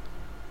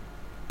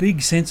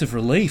big sense of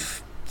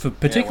relief,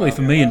 particularly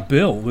for me and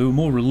Bill. We were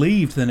more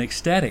relieved than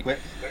ecstatic.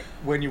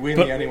 When you win,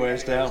 the only way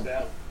is down.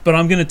 But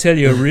I'm going to tell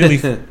you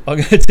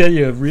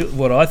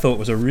what I thought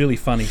was a really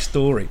funny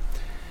story.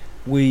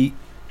 We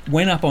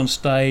went up on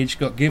stage,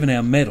 got given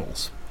our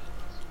medals,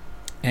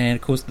 and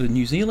of course the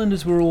New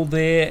Zealanders were all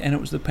there, and it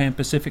was the Pan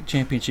Pacific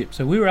Championship.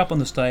 So we were up on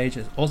the stage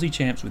as Aussie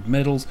champs with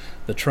medals,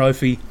 the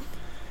trophy,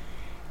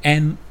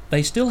 and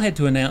they still had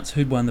to announce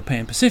who'd won the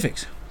Pan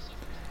Pacifics.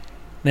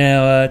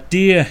 Now,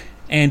 dear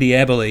Andy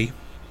Aberley,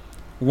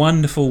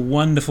 wonderful,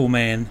 wonderful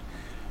man,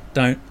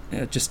 don't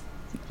just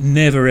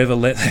never ever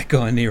let that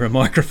guy near a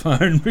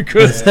microphone,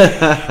 because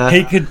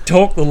he could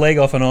talk the leg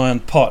off an iron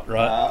pot,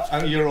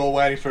 right? You're all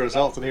waiting for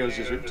results and he was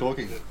just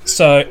talking.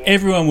 So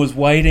everyone was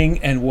waiting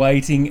and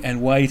waiting and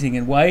waiting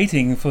and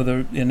waiting for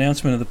the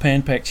announcement of the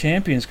Pan Pac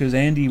champions, because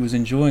Andy was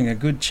enjoying a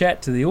good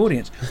chat to the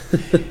audience.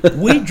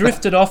 We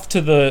drifted off to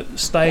the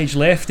stage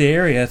left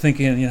area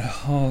thinking,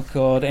 oh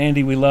God,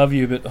 Andy, we love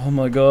you, but oh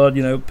my God,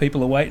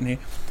 people are waiting here.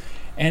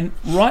 And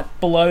right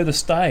below the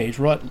stage,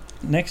 right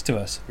next to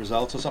us,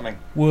 results or something,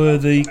 were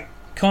the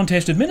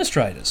contest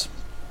administrators.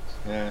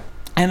 Yeah.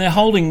 And they're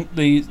holding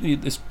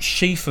this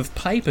sheaf of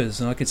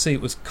papers, and I could see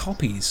it was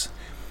copies.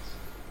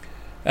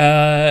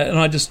 And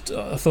I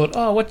thought,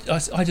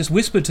 I just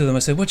whispered to them. I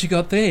said, "What you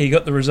got there? You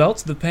got the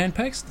results of the Pan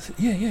Pacs?"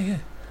 Yeah.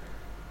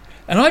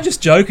 And I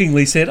just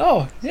jokingly said,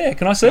 "Oh, yeah,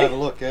 can I see?" Have a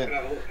look,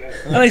 yeah.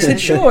 And they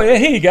said, "Sure, yeah,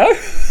 here you go."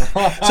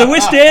 So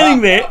we're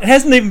standing there. It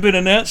hasn't even been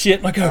announced yet.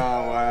 And I go, "Oh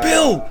wow."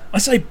 Bill,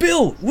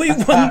 we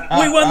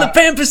won the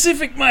Pan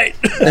Pacific, mate.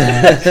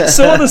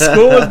 Saw the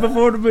scores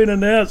before it had been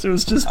announced. It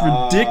was just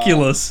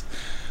ridiculous.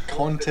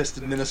 Contest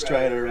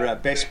administrator,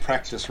 best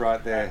practice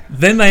right there.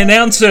 Then they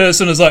announce us,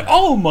 and it's like,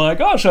 oh my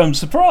gosh, I'm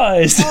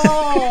surprised.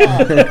 I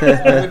would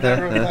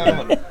never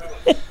have known.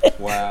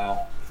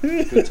 Wow,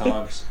 good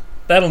times.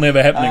 That'll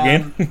never happen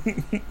again.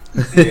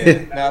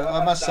 Yeah. Now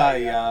I must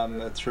say,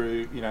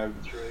 through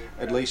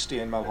at least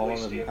Ian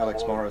Mulholland and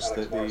Alex Morris,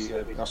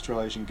 the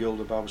Australasian Guild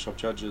of Barbershop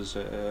Judges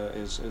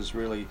is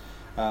really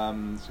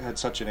had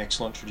such an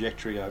excellent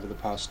trajectory over the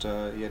past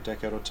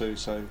decade or two.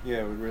 So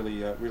yeah, we're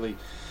really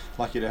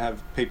lucky to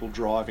have people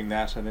driving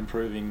that and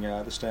improving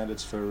the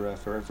standards for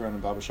everyone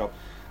in barbershop.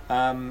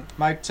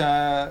 Mate,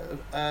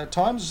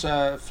 time's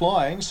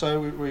flying,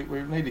 so we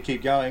need to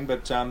keep going.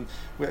 But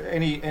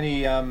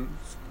any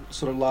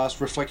sort of last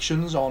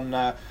reflections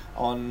on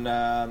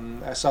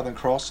Southern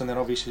Cross, and then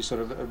obviously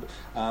sort of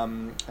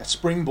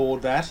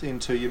springboard that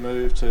into your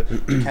move to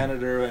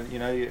Canada and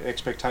your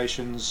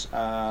expectations.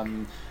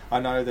 I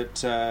know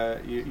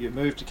that you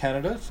moved to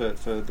Canada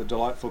for the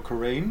delightful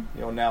Corrine,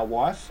 your now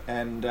wife,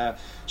 and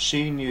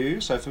she knew.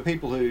 So for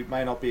people who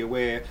may not be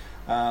aware,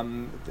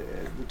 the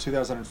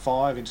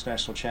 2005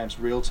 International Champs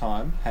Real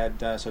Time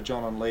had so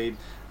John on lead,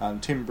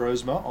 Tim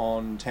Brosma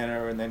on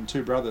tenor, and then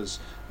two brothers,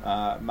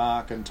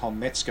 Mark and Tom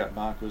Metzger.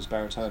 Mark was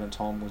baritone and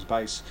Tom was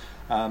bass.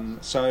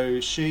 So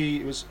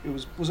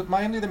was it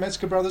mainly the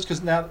Metzger brothers?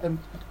 Because now,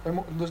 a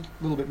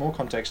little bit more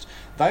context,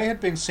 they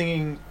had been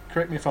singing,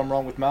 correct me if I'm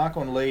wrong, with Mark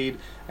on lead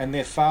and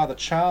their father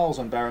Charles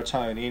on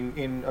baritone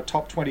in a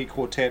top 20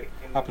 quartet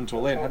up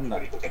until then, hadn't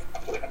they?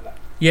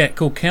 Yeah,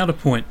 called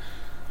Counterpoint.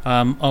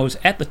 I was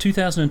at the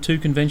 2002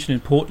 convention in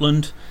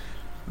Portland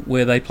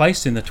where they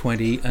placed in the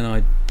 20, and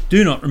I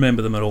do not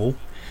remember them at all.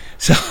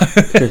 So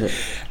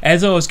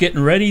as I was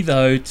getting ready,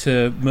 though,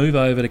 to move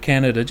over to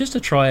Canada just to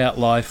try out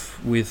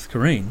life with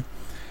Corrine,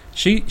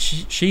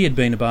 she had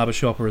been a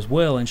barbershopper as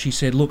well, and she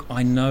said, look,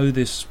 I know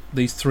these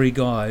three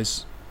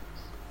guys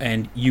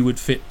and you would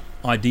fit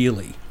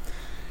ideally.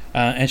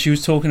 And she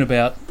was talking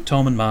about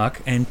Tom and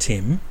Mark and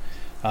Tim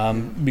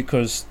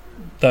because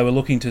they were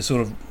looking to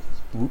sort of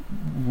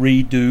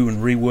redo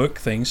and rework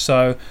things.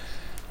 So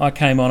I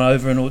came on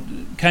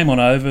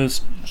over,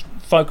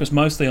 focused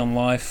mostly on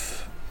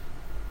life,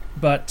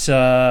 but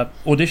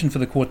auditioned for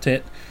the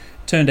quartet.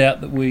 Turned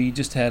out that we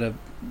just had a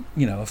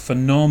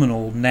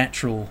phenomenal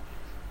natural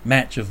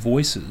match of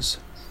voices,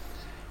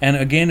 and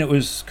again it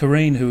was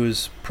Corrine who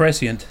was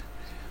prescient,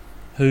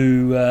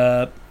 who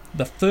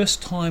the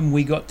first time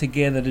we got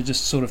together to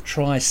just sort of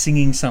try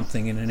singing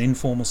something in an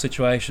informal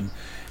situation,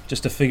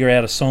 just to figure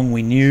out a song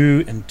we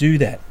knew and do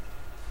that.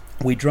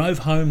 We drove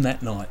home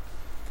that night,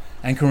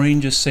 and Corrine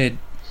just said,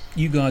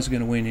 "You guys are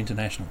going to win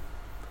international."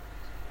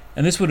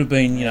 And this would have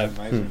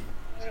been,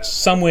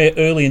 somewhere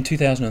early in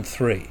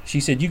 2003. She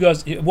said, "You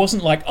guys." It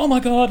wasn't like, "Oh my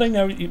God,"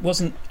 it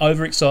wasn't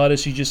overexcited.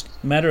 She just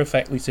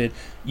matter-of-factly said,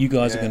 "You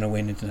guys are going to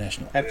win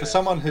international." And for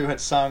someone who had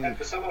sung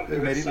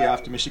immediately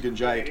after Michigan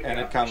Jake and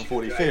had come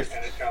 45th,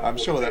 I'm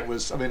sure that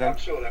was. I'm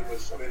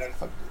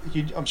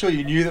sure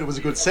you knew that it was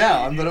a good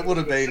sound, but it would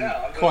have been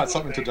quite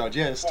something to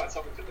digest.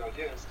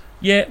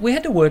 Yeah, we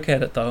had to work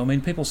at it though. I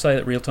mean, people say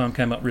that Real Time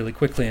came up really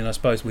quickly, and I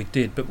suppose we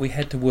did, but we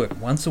had to work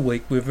once a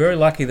week. We were very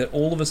lucky that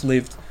all of us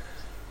lived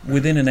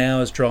within an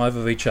hour's drive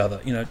of each other.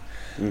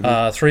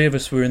 Three of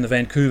us were in the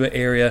Vancouver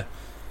area.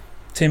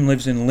 Tim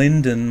lives in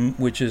Lyndon,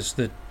 which is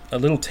a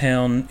little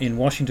town in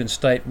Washington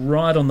State,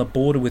 right on the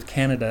border with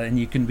Canada, and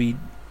you can be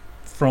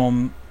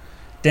from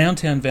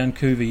downtown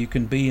Vancouver, you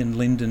can be in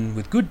Lyndon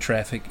with good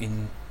traffic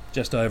in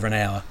just over an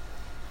hour.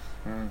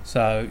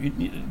 So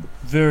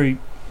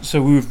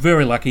we were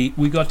very lucky.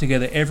 We got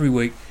together every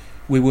week.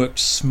 We worked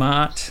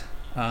smart.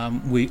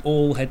 We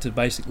all had to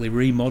basically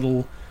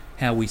remodel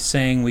how we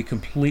sang. We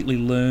completely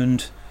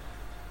learned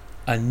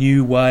a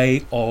new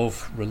way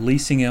of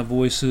releasing our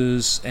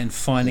voices and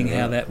finding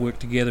how that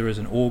worked together as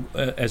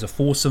a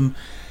foursome.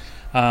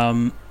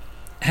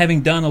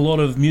 Having done a lot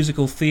of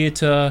musical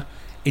theatre,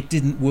 it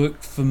didn't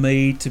work for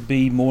me to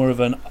be more of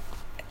a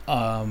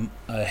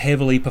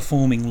heavily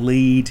performing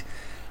lead.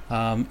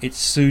 It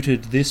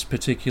suited this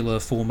particular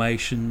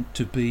formation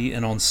to be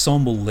an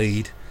ensemble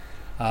lead,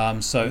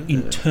 so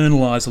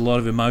internalise a lot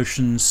of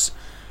emotions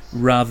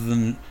rather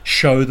than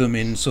show them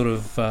in sort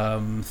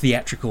of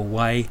theatrical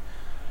way,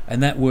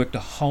 and that worked a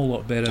whole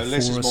lot better for us.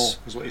 Less is more,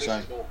 is what you're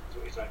saying.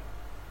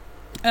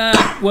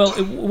 Well,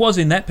 it was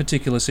in that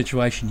particular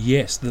situation,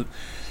 yes.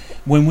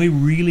 When we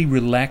really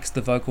relaxed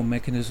the vocal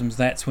mechanisms,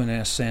 that's when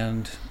our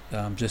sound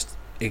just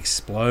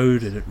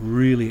exploded. It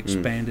really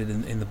expanded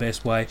in the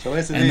best way. So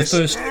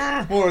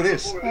more of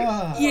this.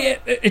 Yeah,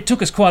 it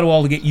took us quite a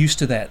while to get used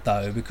to that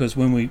though, because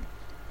when we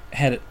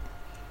had it,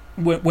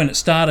 when it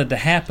started to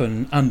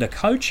happen under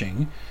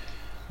coaching,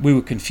 we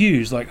were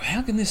confused. Like,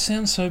 how can this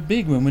sound so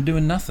big when we're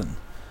doing nothing?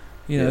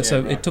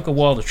 It took a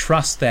while to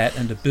trust that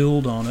and to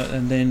build on it,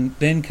 and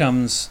then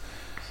comes,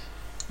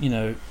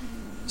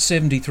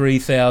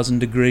 73,000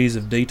 degrees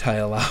of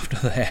detail after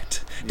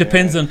that.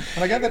 Depends on.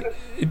 And I get that.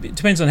 It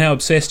depends on how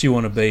obsessed you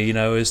want to be.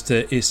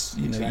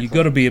 You've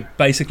got to be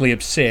basically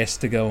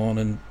obsessed to go on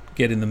and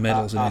get in the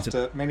medals.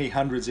 After many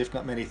hundreds, if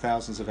not many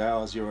thousands of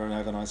hours, you're an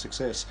overnight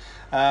success,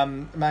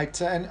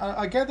 mate. And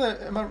I gather,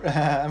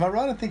 am I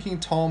right in thinking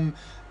Tom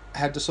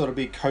had to sort of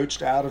be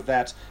coached out of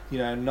that,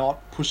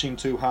 not pushing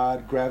too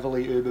hard,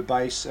 gravelly uber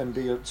bass, and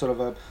be a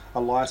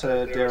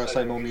lighter, dare I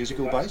say, more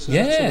musical bass? Is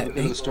that sort of a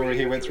bit of the story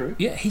he went through?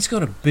 Yeah, he's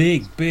got a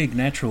big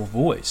natural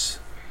voice.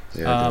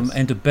 Yeah,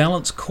 and to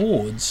balance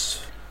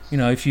chords,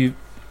 if you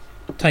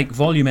take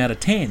volume out of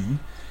 10,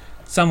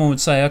 someone would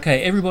say,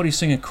 okay, everybody's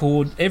singing a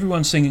chord,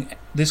 everyone's singing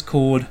this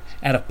chord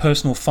at a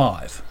personal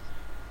 5.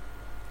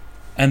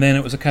 And then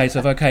it was a case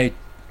of, okay,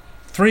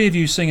 3 of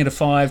you sing at a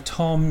 5,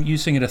 Tom, you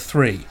sing at a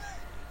 3.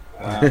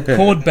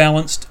 Chord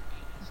balanced,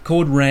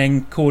 chord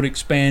rang, chord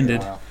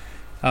expanded,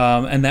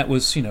 and that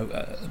was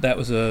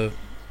an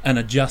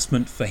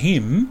adjustment for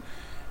him,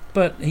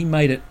 but he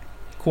made it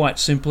quite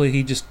simply.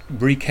 He just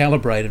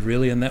recalibrated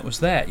really, and that was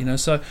that.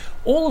 So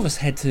all of us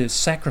had to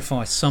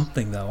sacrifice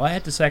something, though. I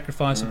had to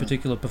sacrifice a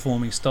particular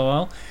performing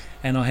style,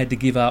 and I had to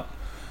give up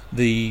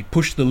the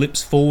push the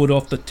lips forward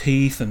off the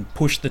teeth and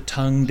push the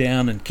tongue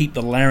down and keep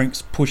the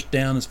larynx pushed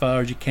down as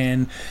far as you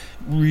can,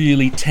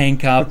 really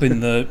tank up in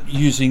the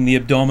using the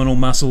abdominal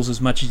muscles as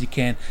much as you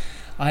can.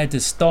 I had to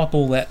stop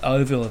all that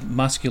over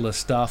muscular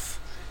stuff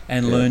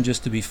and learn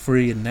just to be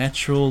free and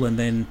natural, and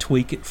then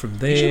tweak it from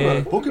there. You should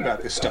write a book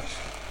about this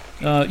stuff.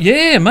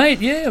 Yeah,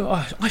 mate,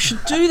 yeah. I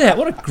should do that.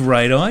 What a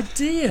great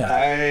idea.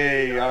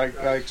 Hey, I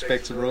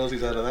expect some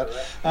royalties out of that.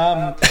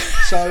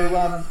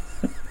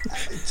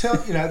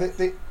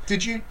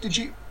 Did you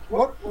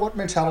what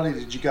mentality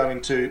did you go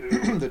into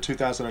the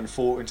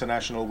 2004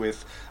 international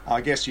with?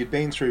 I guess you'd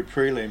been through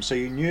prelim, so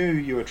you knew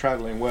you were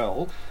travelling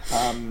well.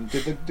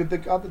 Did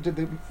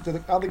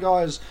the other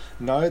guys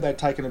know they'd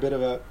taken a bit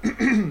of a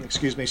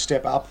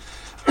step up?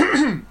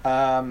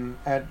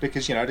 And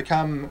because to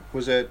come,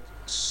 was it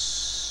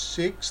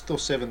 6th or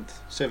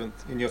 7th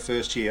in your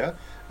first year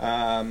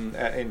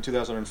in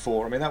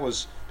 2004? I mean, that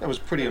was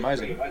pretty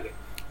amazing.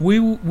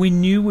 We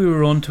knew we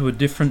were onto a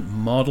different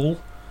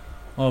model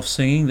of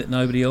singing that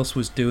nobody else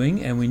was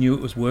doing, and we knew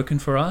it was working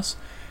for us.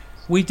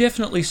 We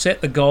definitely set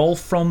the goal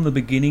from the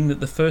beginning that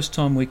the first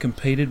time we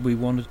competed, we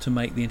wanted to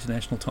make the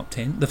international top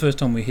 10. The first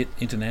time we hit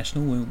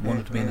international, we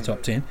wanted to be in the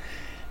top 10,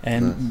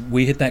 and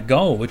we hit that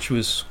goal, which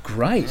was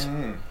great.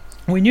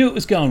 We knew it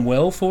was going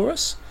well for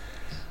us,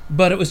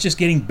 but it was just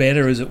getting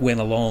better as it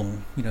went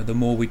along. The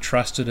more we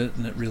trusted it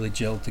and it really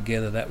gelled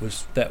together, that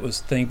was the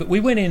thing. But we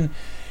went in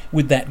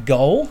with that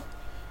goal,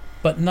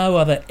 but no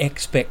other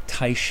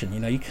expectation.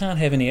 You can't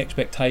have any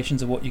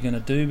expectations of what you're going to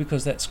do,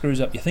 because that screws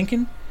up your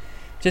thinking.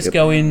 Just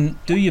go in,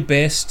 do your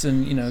best,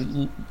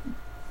 and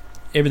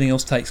everything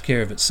else takes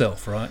care of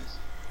itself, right?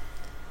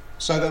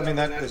 So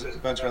there's a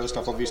bunch of other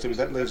stuff, obviously, but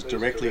that leads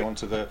directly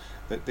onto the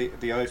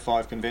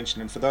 05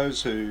 convention. And for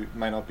those who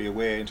may not be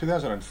aware, in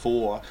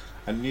 2004,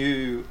 a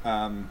new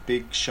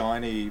big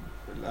shiny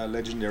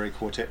legendary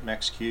quartet,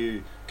 Max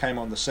Q, came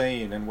on the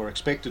scene and were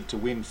expected to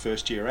win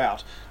first year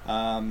out,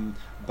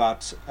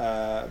 but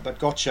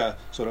Gotcha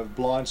sort of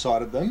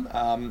blindsided them.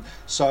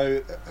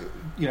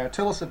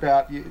 Tell us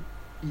about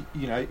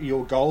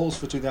your goals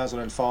for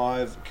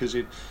 2005, because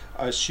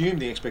I assume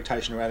the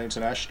expectation around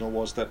international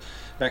was that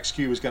Max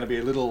Q was going to be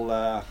a little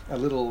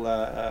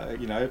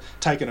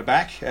taken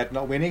aback at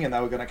not winning, and they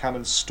were going to come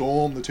and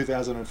storm the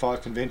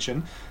 2005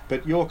 convention.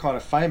 But you're kind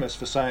of famous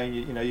for saying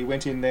you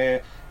went in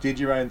there, did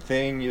your own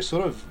thing. You're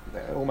sort of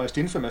almost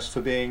infamous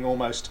for being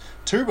almost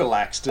too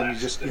relaxed and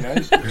just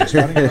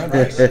running your own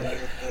race.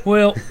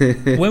 Well,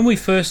 when we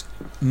first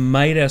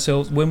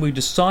when we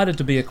decided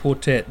to be a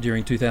quartet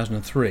during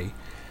 2003,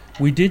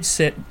 we did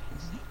set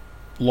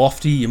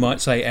lofty, you might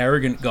say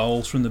arrogant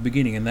goals from the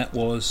beginning, and that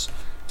was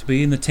to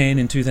be in the 10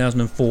 in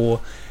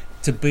 2004,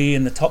 to be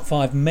in the top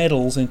 5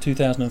 medals in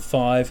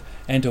 2005,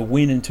 and to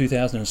win in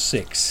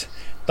 2006.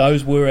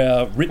 Those were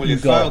our written goals. Well, you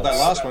failed that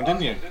last one,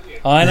 didn't you?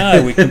 I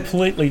know, we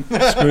completely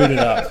screwed it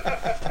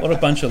up. What a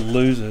bunch of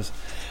losers.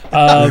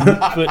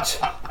 But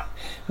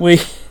we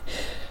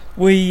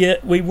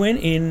went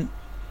in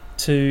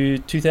to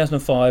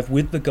 2005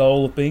 with the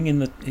goal of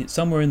being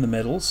somewhere in the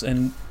medals,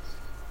 and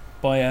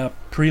by our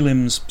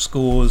prelims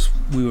scores,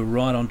 we were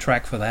right on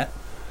track for that,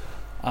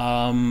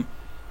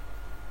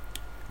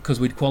 because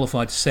we'd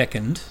qualified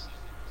second,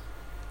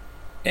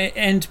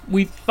 and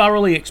we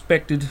thoroughly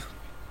expected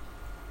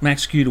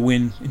Max Q to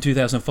win in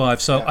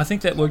 2005. So I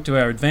think that worked to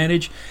our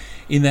advantage,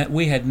 in that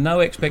we had no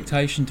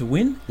expectation to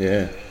win.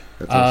 Yeah.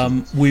 That's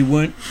awesome. We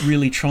weren't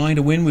really trying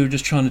to win. We were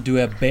just trying to do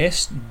our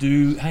best.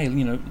 We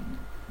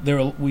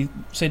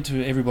said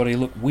to everybody,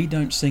 look, we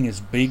don't sing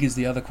as big as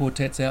the other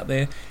quartets out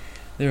there.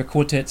 There are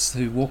quartets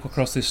who walk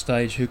across this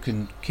stage who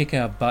can kick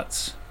our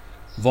butts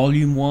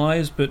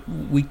volume-wise, but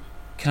we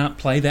can't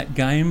play that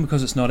game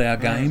because it's not our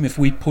game. If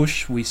we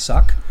push, we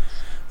suck.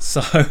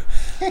 So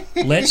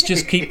let's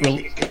just keep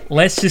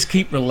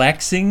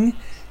relaxing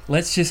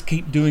let's just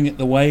keep doing it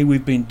the way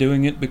we've been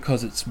doing it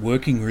because it's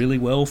working really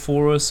well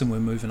for us and we're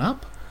moving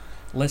up.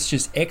 Let's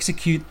just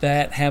execute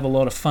that, have a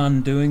lot of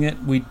fun doing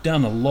it. We'd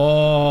done a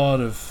lot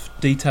of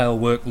detail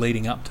work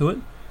leading up to it.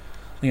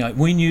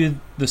 We knew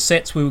the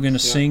sets we were going to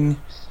sing,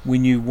 we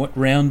knew what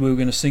round we were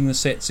going to sing the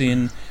sets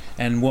in,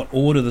 and what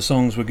order the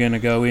songs were going to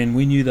go in.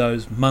 We knew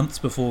those months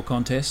before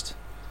contest.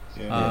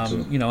 I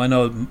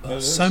know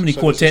so many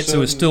quartets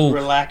who are still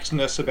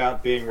relaxedness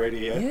about being ready.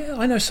 Yeah,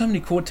 I know so many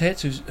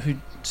quartets who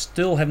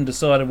still haven't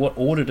decided what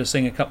order to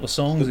sing a couple of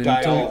songs in.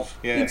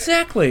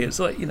 Exactly, it's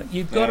like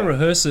you've got to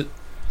rehearse it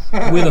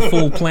with a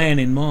full plan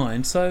in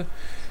mind. So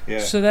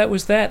that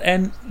was that,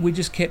 and we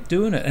just kept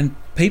doing it, and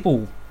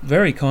people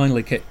very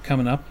kindly kept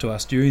coming up to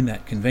us during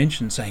that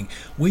convention saying,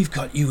 "We've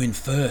got you in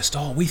first.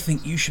 Oh, we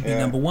think you should be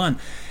number one."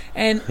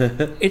 And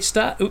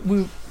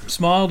we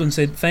smiled and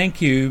said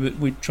thank you, but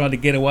we tried to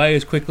get away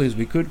as quickly as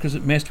we could because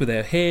it messed with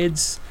our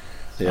heads.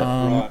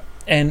 Right.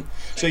 And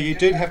so you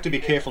did have to be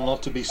careful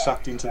not to be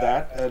sucked into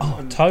that.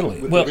 And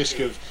totally. With the risk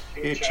of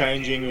it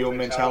changing your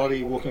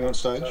mentality walking on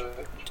stage.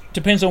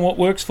 Depends on what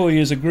works for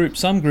you as a group.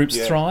 Some groups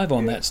thrive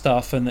on that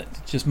stuff, and it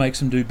just makes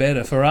them do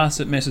better. For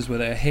us, it messes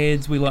with our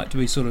heads. We like to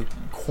be sort of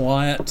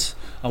quiet,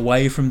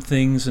 away from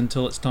things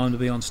until it's time to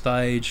be on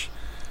stage,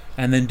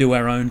 and then do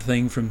our own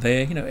thing from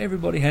there.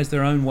 Everybody has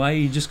their own way.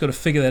 You just got to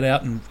figure that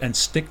out and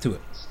stick to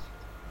it.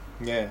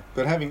 Yeah,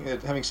 but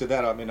having said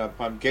that, I mean,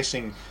 I'm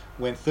guessing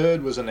when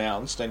third was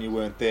announced and you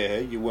weren't there,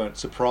 you weren't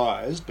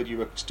surprised, but you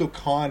were still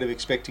kind of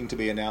expecting to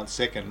be announced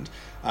second.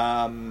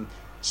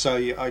 So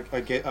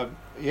I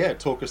get,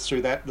 talk us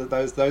through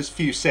those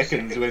few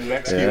seconds when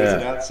Max Q was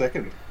announced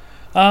second.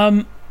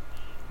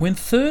 When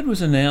third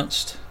was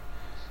announced,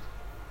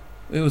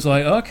 it was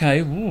like,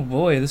 okay, oh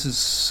boy, this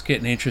is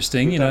getting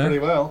interesting. Pretty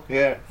well,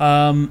 yeah.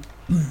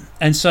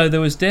 And so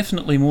there was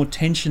definitely more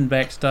tension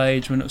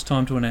backstage when it was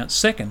time to announce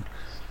second.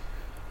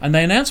 And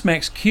they announced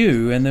Max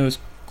Q, and there was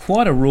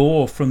quite a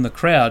roar from the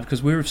crowd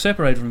because we were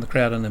separated from the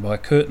crowd and then by a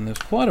curtain. There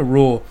was quite a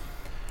roar,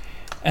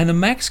 and the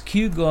Max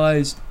Q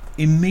guys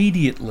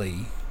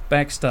immediately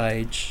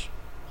backstage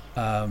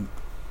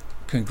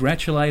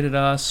congratulated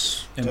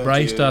us,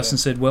 embraced us, and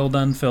said, "Well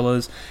done,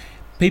 fellas."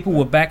 People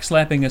were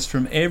backslapping us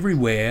from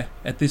everywhere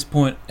at this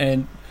point,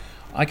 and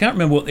I can't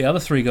remember what the other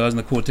three guys in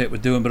the quartet were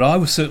doing, but I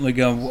was certainly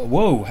going,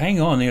 "Whoa,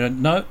 hang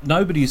on!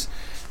 Nobody's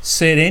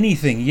said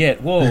anything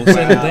yet. Whoa,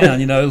 settle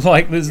down!"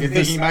 Like there's. You're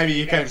thinking maybe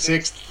you came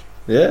sixth.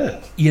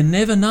 Yeah. You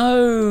never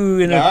know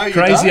in a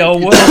crazy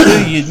old world,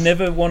 do you? You'd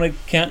never want to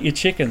count your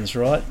chickens,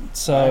 right?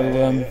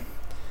 So.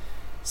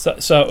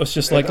 So it was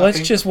just like, let's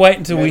just wait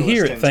until we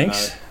hear it,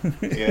 thanks.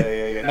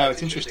 Yeah. No,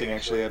 it's interesting,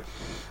 actually.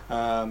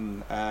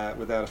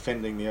 Without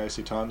offending the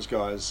OC Times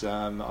guys,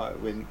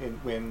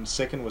 when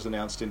second was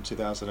announced in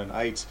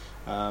 2008,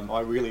 I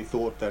really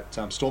thought that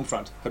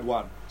Stormfront had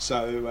won.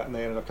 So and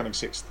they ended up coming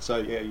sixth. So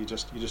you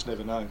just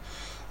never know,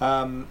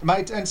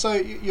 mate. And so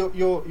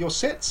your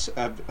sets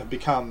have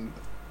become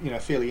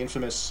fairly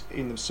infamous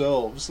in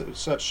themselves.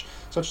 Such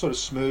sort of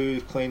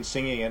smooth, clean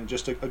singing and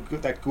just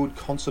that good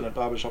consonant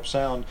barbershop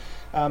sound.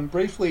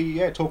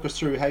 Briefly, talk us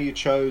through how you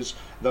chose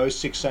those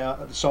 6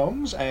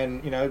 songs,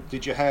 and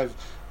did you have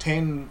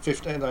 10,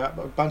 15, a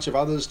bunch of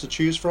others to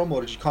choose from,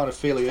 or did you kind of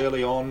fairly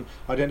early on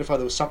identify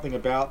there was something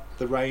about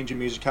the range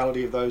and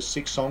musicality of those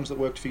 6 songs that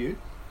worked for you?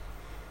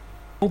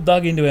 We all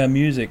dug into our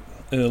music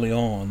early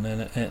on,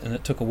 and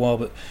it took a while,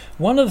 but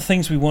one of the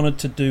things we wanted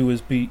to do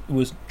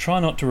was try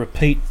not to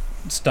repeat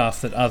stuff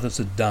that others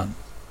had done.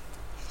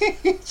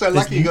 So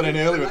lucky you got in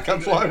early with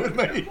Come Fly With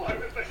Me.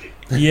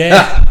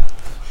 Yeah.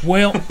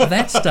 Well,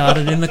 that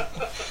started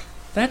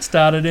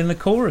in the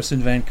chorus in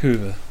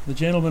Vancouver, the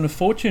Gentlemen of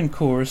Fortune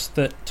chorus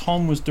that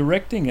Tom was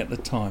directing at the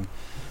time.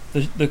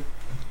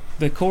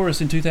 The chorus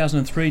in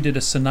 2003 did a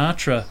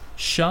Sinatra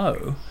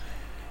show,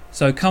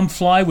 so Come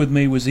Fly With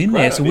Me was in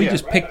there, so we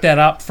just picked that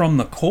up from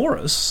the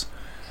chorus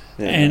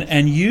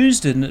and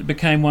used it, and it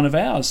became one of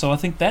ours. So I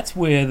think that's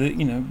where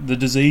the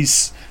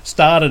disease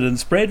started and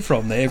spread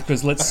from there,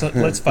 because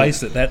let's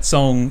face it, that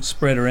song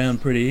spread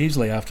around pretty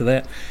easily after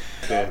that.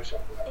 Yeah.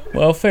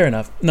 Well, fair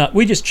enough. No,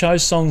 we just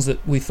chose songs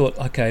that we thought,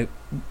 okay,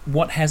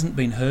 what hasn't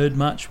been heard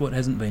much, what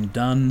hasn't been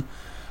done,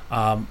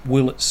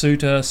 will it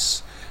suit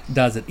us,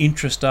 does it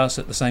interest us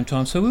at the same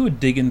time? So we were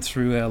digging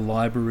through our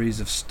libraries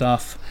of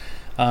stuff.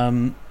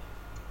 The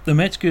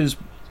Metzgers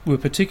were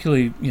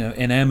particularly,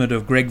 enamoured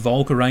of Greg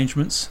Volk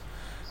arrangements,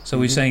 so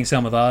we sang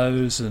some of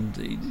those,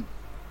 and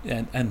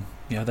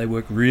they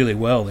work really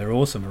well. They're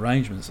awesome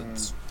arrangements. And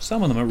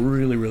some of them are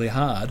really, really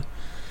hard.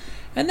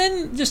 And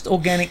then just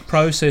organic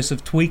process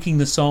of tweaking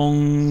the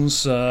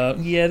songs.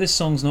 This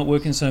song's not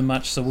working so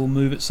much, so we'll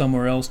move it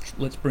somewhere else.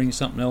 Let's bring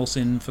something else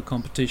in for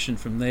competition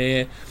from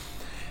there.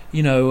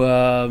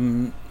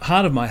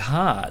 Heart of My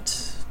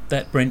Heart,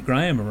 that Brent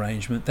Graham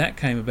arrangement, that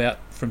came about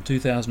from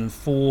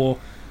 2004,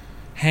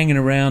 hanging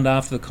around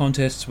after the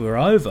contests were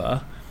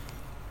over.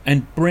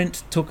 And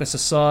Brent took us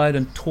aside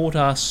and taught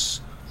us,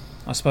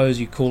 I suppose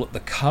you call it the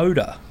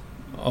coda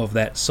of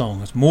that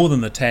song. It's more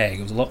than the tag.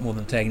 It was a lot more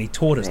than the tag, and he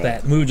taught us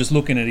that. And we were just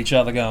looking at each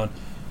other going,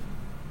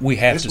 we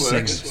have This to sing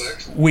works.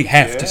 this. We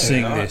have to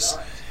sing this.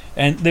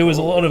 And there was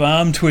a lot of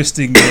arm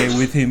twisting there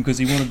with him because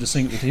he wanted to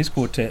sing it with his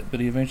quartet, but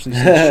he eventually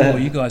said, sure,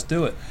 you guys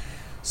do it.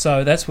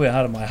 So that's where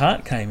Heart of My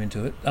Heart came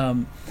into it.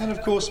 And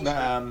of course,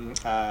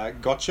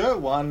 Gotcha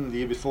won the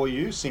year before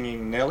you,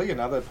 singing Nelly,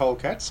 another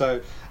polecat.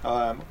 So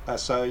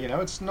you know,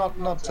 it's not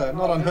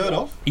unheard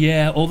of.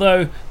 Yeah,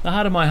 although the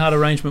Heart of My Heart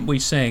arrangement we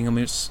sang, I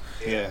mean, it's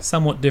Yeah.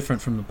 somewhat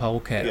different from the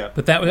polecat. Yeah,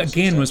 But that, that's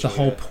again, was the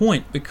essentially whole it.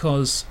 point,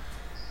 because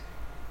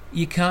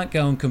you can't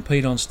go and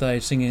compete on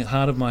stage singing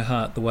Heart of My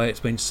Heart the way it's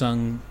been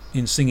sung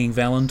in Singing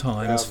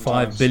Valentine's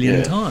 5 billion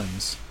Yeah.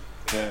 times.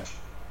 Yeah.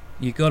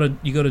 You got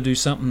to do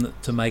something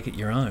to make it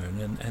your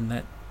own, and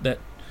that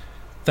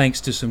thanks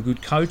to some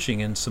good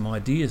coaching and some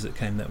ideas that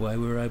came that way,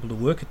 we were able to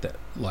work at that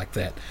like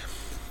that.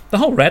 The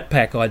whole Rat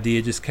Pack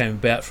idea just came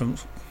about from,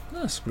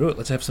 screw it,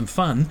 let's have some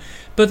fun.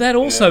 But that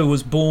also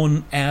was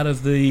born out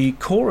of the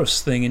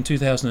chorus thing in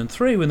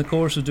 2003 when the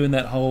chorus was doing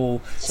that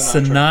whole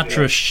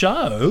Sinatra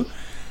show,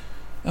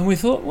 and we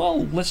thought,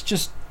 well, let's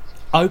just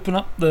open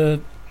up the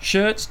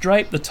shirts,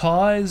 drape the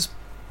ties,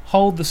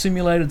 hold the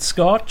simulated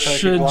scotch,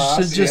 Take a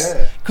glass,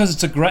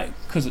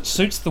 because it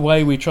suits the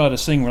way we try to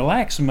sing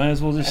relax. We may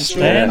as well just And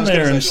stand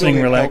there and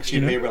sing relax. Helps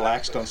you be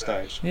relaxed on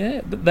stage.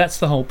 Yeah, but that's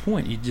the whole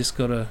point. You just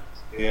got to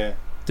Yeah.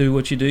 do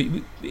what you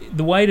do.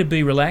 The way to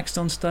be relaxed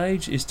on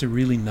stage is to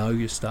really know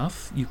your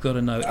stuff. You've got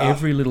to know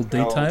every little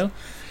detail.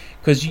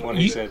 Because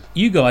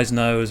you guys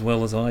know as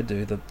well as I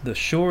do, the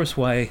surest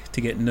way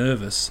to get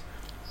nervous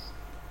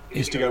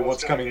is to go,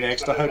 what's coming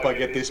next? I hope I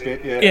get this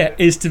bit. Yeah. Yeah,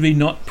 is to be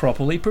not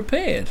properly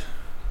prepared.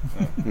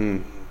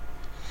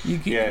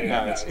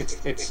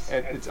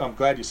 It's I'm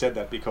glad you said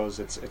that, because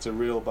it's a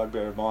real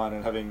bugbear of mine,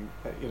 and having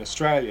in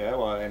Australia,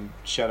 and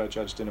shadow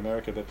judged in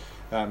America, but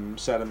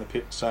sat in the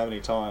pit so many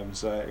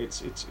times,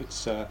 it's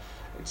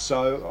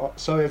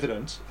so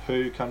evident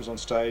who comes on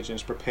stage and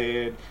is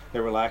prepared,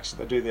 they're relaxed,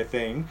 they do their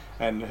thing,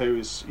 and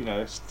who's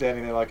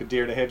standing there like a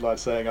deer in a headlight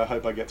saying, I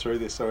hope I get through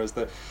this, or as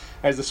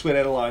the Sweat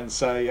Adelines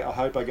say, I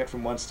hope I get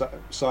from one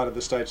side of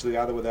the stage to the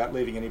other without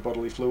leaving any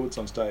bodily fluids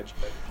on stage.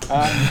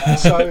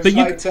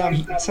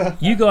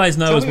 You guys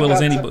know as well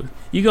as anybody.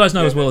 You guys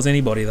know as well as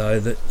anybody, though,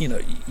 that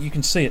you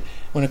can see it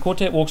when a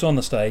quartet walks on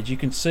the stage. You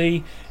can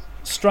see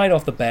straight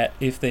off the bat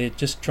if they're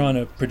just trying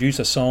to produce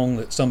a song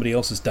that somebody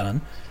else has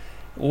done,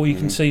 or you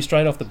can see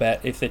straight off the bat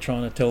if they're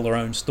trying to tell their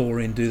own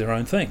story and do their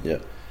own thing. Yeah.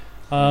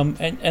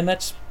 And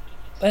that's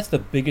the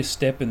biggest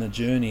step in the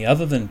journey,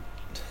 other than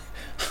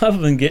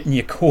getting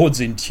your chords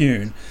in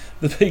tune.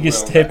 The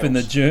biggest step in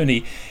the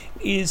journey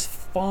is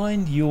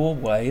find your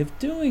way of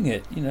doing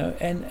it,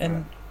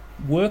 and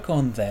work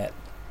on that.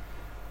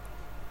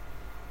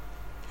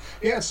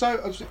 Yeah, so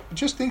I was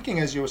just thinking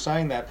as you were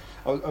saying that,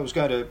 I was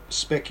going to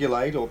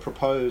speculate or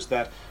propose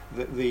that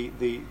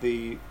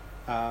the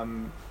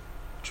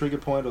trigger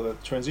point or the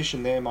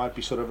transition there might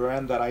be sort of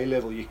around that A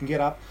level. You can get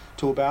up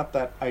to about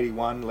that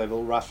 81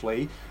 level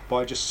roughly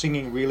by just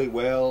singing really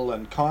well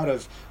and kind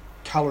of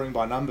colouring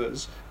by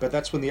numbers, but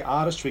that's when the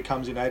artistry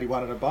comes in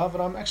 81 and above,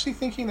 and I'm actually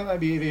thinking that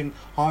maybe even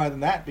higher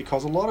than that,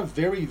 because a lot of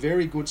very,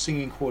 very good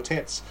singing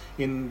quartets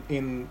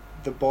in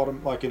the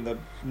bottom, like in the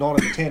not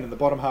in the 10, in the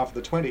bottom half of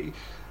the 20,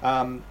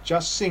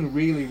 just sing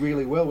really,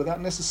 really well without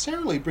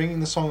necessarily bringing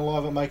the song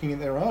alive or making it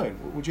their own.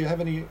 Would you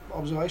have any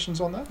observations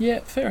on that?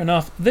 Yeah, fair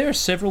enough. There are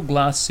several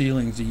glass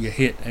ceilings that you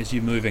hit as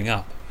you're moving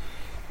up.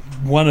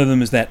 One of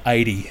them is that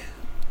 80.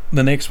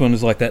 The next one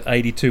is like that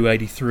 82,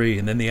 83,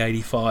 and then the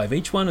 85.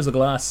 Each one is a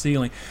glass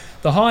ceiling.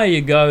 The higher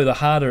you go, the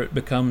harder it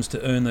becomes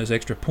to earn those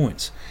extra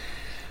points.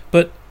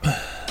 But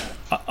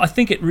I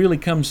think it really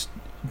comes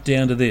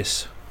down to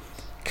this.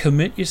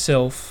 Commit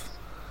yourself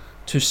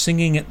to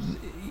singing it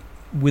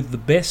with the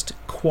best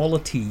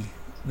quality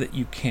that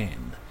you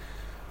can.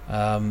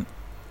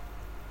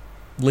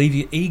 Leave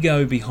your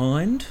ego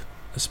behind,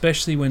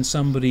 especially when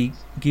somebody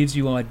gives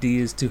you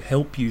ideas to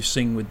help you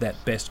sing with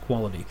that best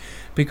quality.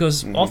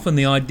 Because often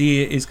the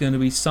idea is going to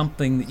be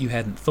something that you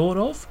hadn't thought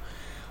of,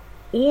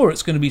 or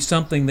it's going to be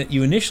something that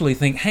you initially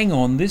think, hang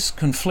on, this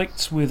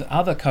conflicts with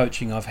other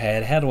coaching I've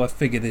had, how do I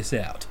figure this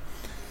out?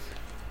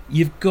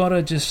 You've got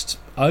to just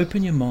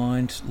open your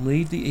mind,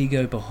 leave the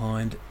ego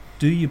behind,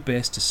 do your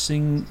best to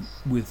sing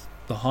with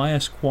the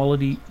highest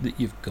quality that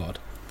you've got.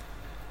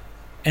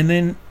 And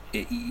then,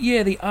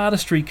 the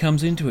artistry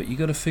comes into it. You've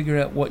got to figure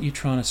out what you're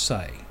trying to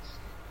say.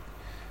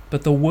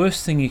 But the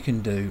worst thing you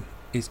can do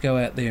is go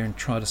out there and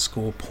try to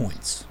score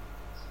points.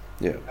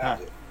 Yeah.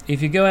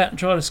 If you go out and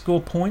try to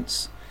score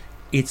points,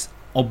 it's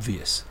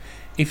obvious.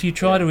 If you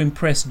try to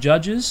impress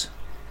judges,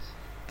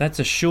 that's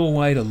a sure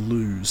way to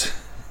lose.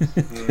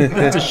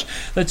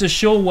 That's a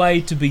sure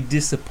way to be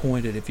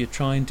disappointed if you're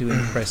trying to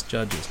impress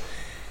judges.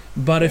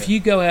 But if you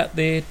go out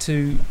there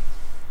to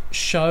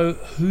show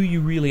who you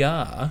really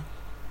are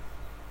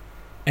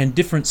and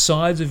different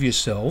sides of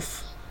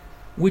yourself,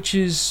 which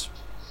is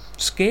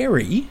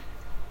scary,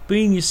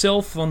 being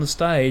yourself on the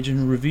stage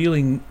and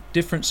revealing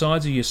different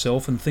sides of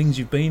yourself and things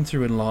you've been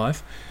through in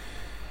life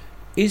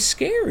is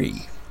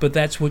scary, but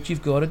that's what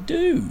you've got to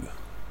do.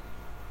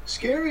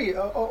 Scary,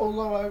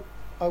 although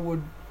I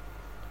would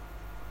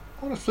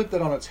I want to flip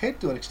that on its head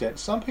to an extent.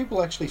 Some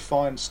people actually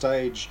find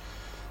stage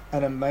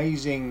an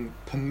amazing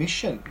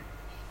permission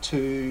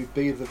to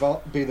be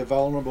the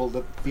vulnerable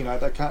that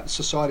they can't.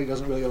 Society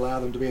doesn't really allow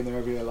them to be in their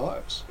everyday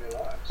lives.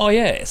 Oh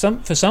yeah,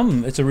 for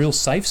some it's a real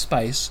safe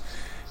space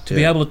to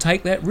be able to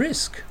take that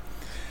risk.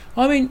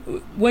 I mean,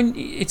 when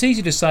it's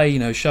easy to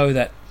say, show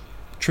that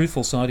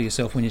truthful side of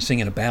yourself when you're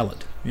singing a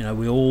ballad.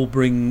 We all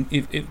bring,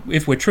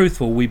 if we're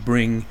truthful, we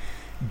bring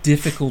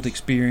difficult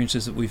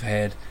experiences that we've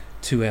had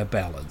to our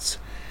ballads.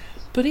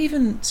 But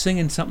even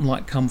singing something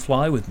like "Come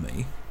Fly With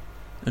Me"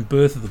 and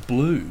 "Birth of the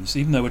Blues,"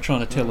 even though we're trying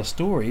to tell a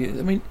story,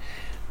 I mean,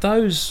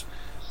 those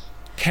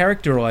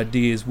character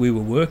ideas we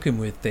were working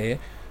with there,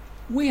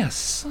 we are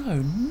so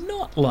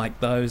not like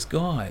those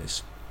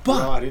guys.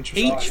 But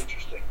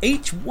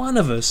each one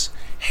of us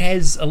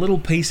has a little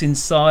piece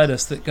inside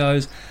us that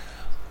goes,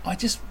 I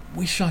just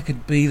wish I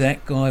could be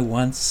that guy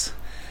once.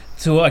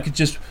 So I could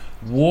just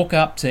walk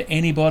up to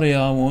anybody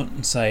I want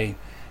and say,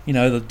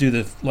 they'll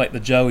do like the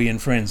Joey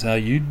and Friends, how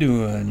you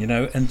doing,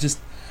 and just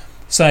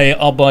say,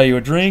 I'll buy you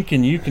a drink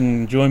and you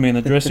can join me in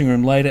the dressing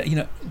room later.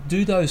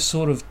 Do those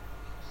sort of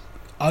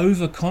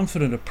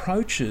overconfident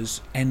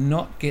approaches and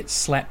not get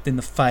slapped in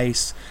the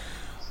face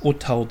or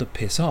told to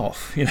piss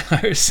off,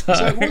 So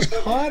it was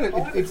kind of,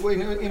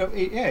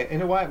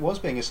 in a way, it was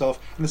being yourself.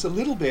 And there's a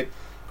little bit.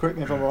 Correct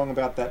me if I'm wrong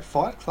about that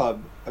Fight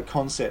Club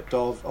concept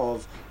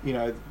of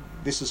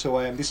this is who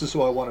I am, this is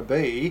who I want to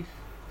be,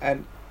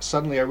 and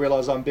suddenly I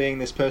realise I'm being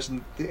this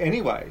person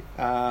anyway.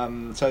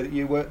 So that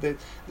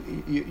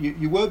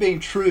you were being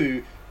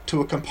true to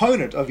a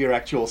component of your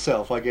actual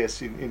self, I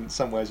guess, in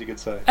some ways you could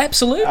say.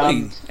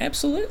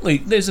 Absolutely.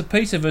 There's a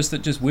piece of us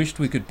that just wished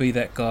we could be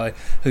that guy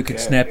who could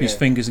snap his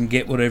fingers and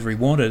get whatever he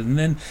wanted, and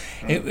then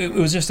it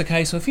was just a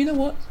case of,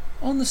 what,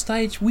 on the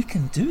stage we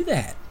can do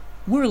that.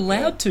 We're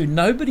allowed to.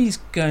 Nobody's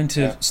going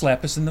to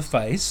slap us in the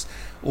face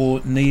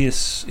or knee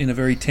us in a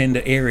very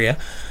tender area.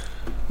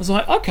 I was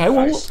like, okay,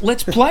 well,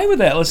 let's play with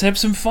that. Let's have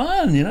some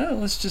fun,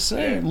 Let's just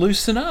say,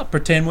 loosen up,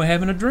 pretend we're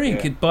having a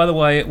drink. By the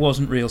way, it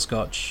wasn't real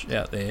scotch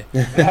out there.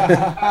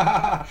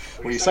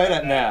 Well, you say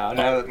that now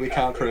that we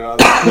can't prove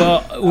otherwise.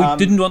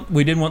 Well,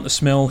 we didn't want the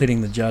smell hitting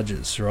the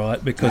judges,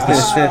 right? Because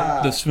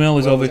the smell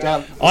is obvious.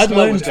 The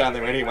smell was down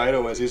there anyway. It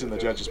always is in the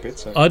judges' pit.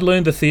 So. I'd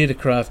learned the theatre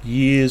craft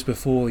years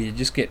before. You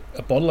just get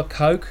a bottle of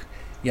Coke,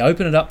 you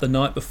open it up the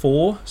night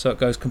before so it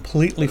goes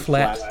completely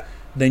flat.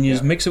 Then you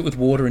just mix it with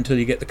water until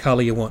you get the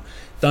colour you want.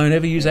 Don't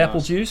ever use apple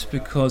juice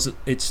because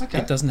it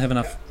doesn't have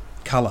enough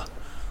colour.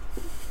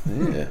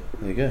 Yeah,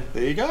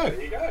 there you go.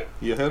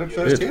 You heard it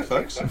first here,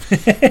 folks.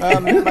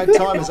 Mate,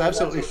 time is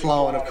absolutely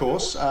flowing, of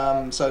course.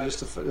 So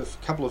just a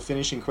couple of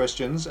finishing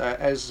questions.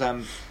 As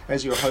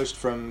your host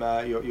from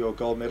your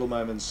gold medal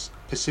moments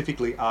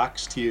specifically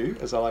asked you,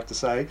 as I like to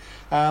say,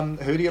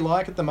 who do you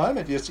like at the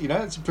moment?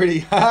 It's pretty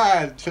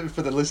hard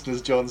for the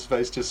listeners. John's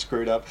face just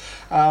screwed up.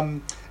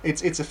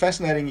 It's a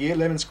fascinating year.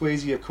 Lemon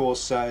Squeezy, of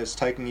course, is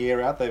taking a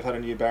year out. They've had a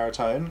new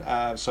baritone,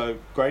 so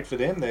great for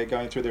them. They're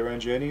going through their own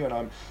journey, and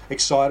I'm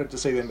excited to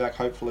see them back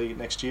hopefully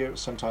next year,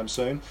 sometime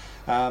soon.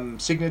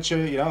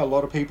 Signature, a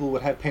lot of people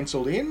would have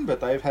penciled in, but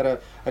they've had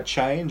a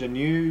change, a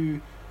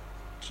new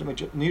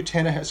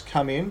tenor has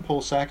come in,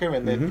 Paul Sacker,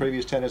 and their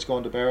previous tenor has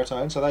gone to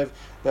baritone. So I've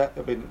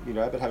been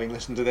having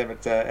listened to them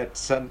at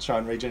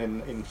Sunshine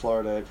Region in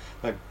Florida.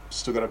 They've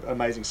still got an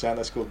amazing sound.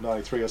 That's called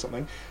 93 or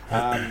something.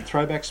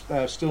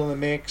 Throwbacks still in the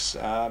mix.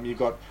 You've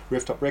got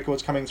Rooftop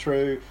Records coming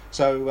through.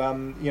 So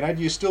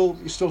do you still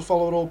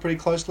follow it all pretty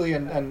closely?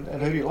 And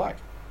who do you like?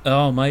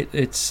 Oh, mate,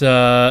 it's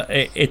a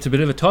bit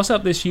of a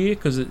toss-up this year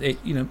because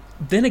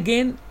then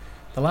again,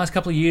 the last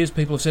couple of years,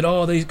 people have said,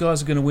 "Oh, these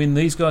guys are going to win.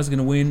 These guys are going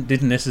to win."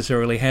 Didn't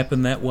necessarily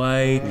happen that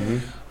way.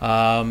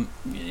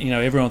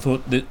 Everyone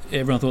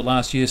thought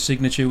last year's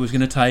Signature was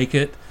going to take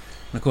it,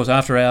 and of course,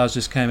 After Hours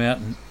just came out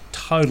and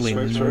totally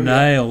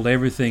nailed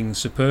everything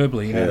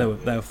superbly.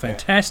 They were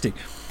fantastic.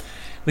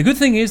 The good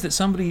thing is that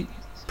somebody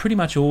pretty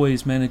much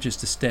always manages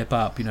to step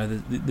up.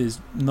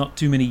 There's not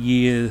too many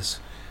years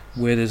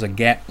where there's a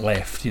gap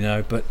left.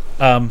 But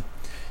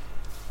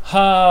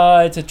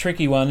it's a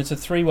tricky one. It's a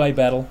three-way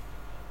battle,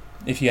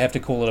 if you have to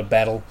call it a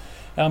battle.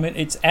 I mean,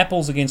 it's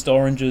apples against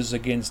oranges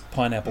against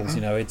pineapples.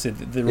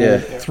 They're all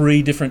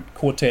three different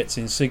quartets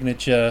in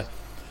Signature,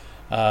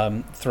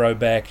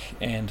 Throwback,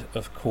 and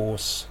of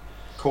course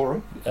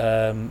Quorum.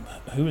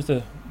 Who was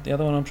the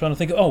other one I'm trying to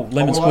think of? Oh,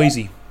 Lemon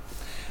Squeezy.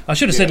 I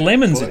should have said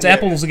lemons. It's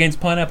apples against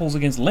pineapples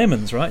against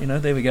lemons, right?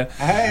 There we go.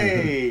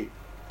 Hey,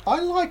 I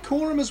like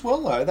Quorum as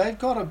well, though. They've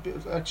got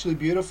actually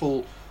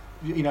beautiful,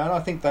 and I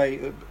think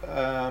they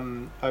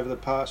over the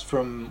past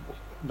from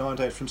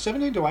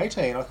 17 to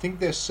 18, I think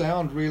their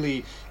sound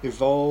really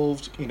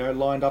evolved,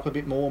 lined up a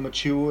bit more,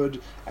 matured,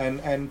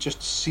 and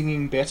just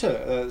singing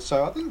better.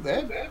 So I think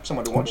they're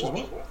someone to watch as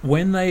well.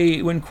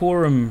 When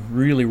Quorum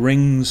really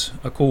rings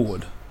a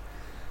chord,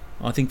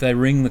 I think they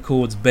ring the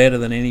chords better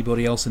than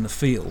anybody else in the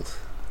field.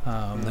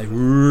 They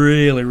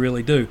really,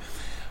 really do.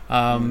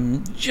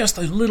 Just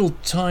those little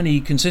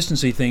tiny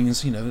consistency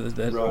things,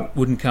 that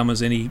wouldn't come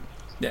as any.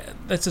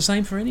 That's the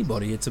same for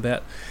anybody. It's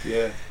about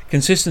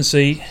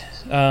consistency.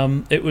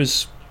 It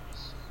was.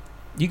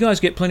 You guys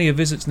get plenty of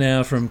visits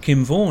now from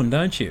Kim Vaughan,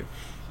 don't you?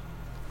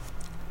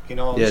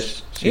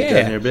 Yes, she's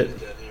down here a bit.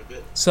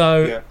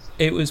 So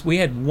it was. We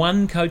had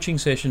one coaching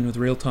session with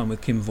Real Time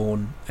with Kim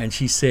Vaughan, and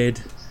she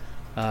said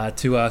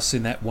to us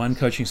in that one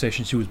coaching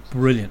session, she was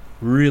brilliant,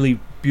 really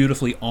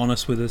beautifully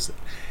honest with us,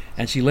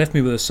 and she left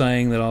me with a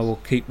saying that I will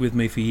keep with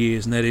me for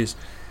years, and that is,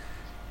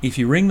 if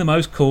you ring the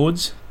most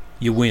chords,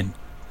 you win.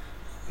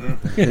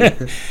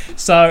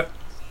 So,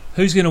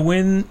 who's going to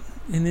win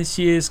in this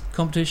year's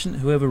competition?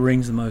 Whoever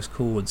rings the most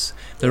chords.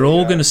 They're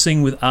all going to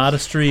sing with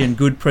artistry and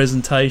good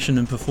presentation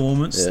and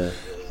performance. Yeah.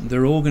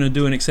 They're all going to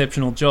do an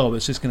exceptional job.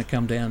 It's just going to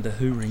come down to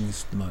who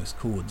rings the most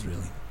chords,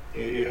 really.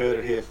 You heard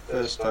it here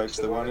first, folks.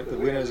 The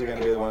winners are going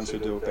to be the ones who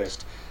do it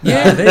best.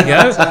 Yeah, there you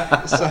go.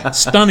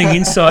 Stunning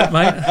insight,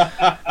 mate.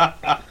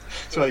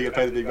 That's why you get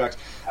paid the big bucks.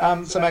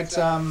 So, mate,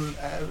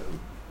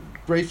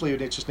 briefly,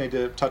 we just need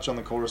to touch on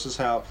the choruses,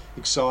 how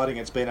exciting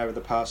it's been over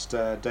the past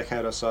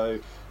decade or so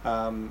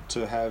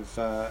to have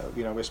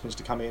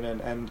Westminster come in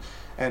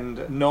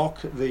and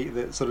knock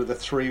the sort of the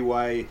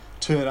three-way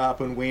turn up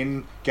and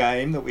win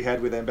game that we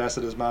had with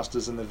Ambassadors,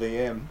 Masters, and the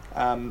VM.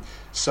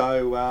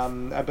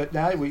 But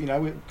now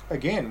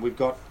we've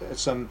got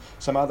some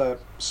other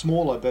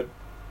smaller but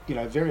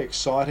very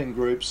exciting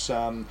groups.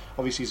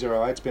 Obviously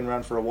 08's been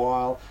run for a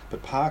while,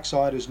 but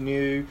Parkside is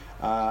new.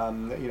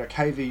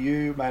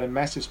 KVU made a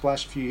massive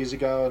splash a few years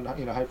ago,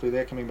 and hopefully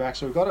they're coming back.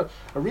 So we've got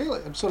a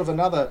real sort of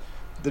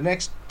the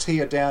next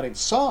tier down in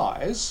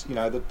size.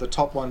 The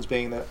top ones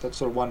being that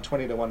sort of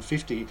 120 to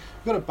 150. We've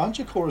got a bunch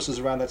of choruses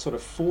around that sort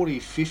of 40,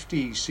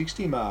 50,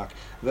 60 mark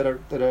that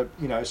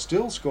are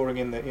still scoring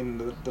in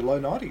the low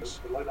 90s.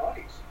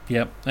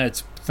 Yep,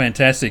 that's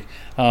fantastic.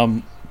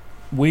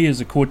 We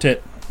as a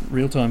quartet,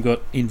 Real Time,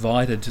 got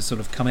invited to sort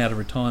of come out of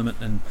retirement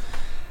and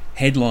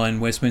headline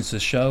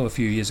Westminster's show a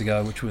few years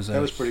ago, which was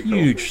a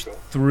huge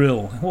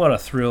thrill. What a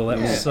thrill. That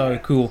was so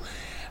cool.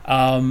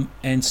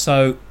 And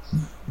so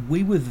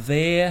we were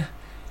there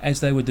as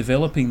they were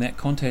developing that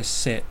contest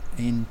set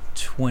in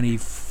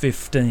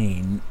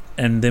 2015,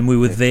 and then we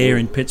were there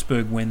in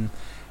Pittsburgh when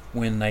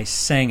they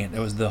sang it. It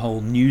was the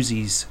whole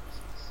Newsies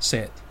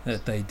set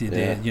that they did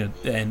there,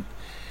 and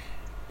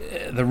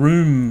the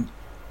room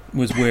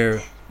was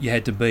where you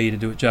had to be to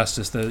do it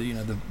justice.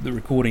 The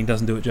recording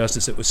doesn't do it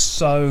justice. It was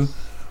so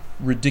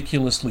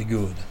ridiculously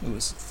good. It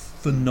was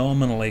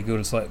phenomenally good.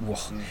 It's like,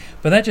 whoa.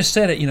 But that just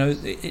said it.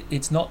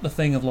 It's not the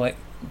thing of like,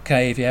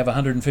 okay, if you have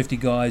 150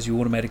 guys, you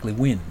automatically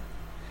win.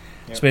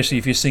 Yep. Especially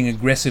if you sing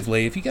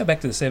aggressively. If you go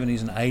back to the 70s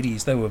and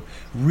 80s, they were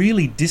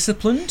really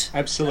disciplined.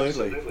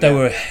 Absolutely. They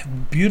were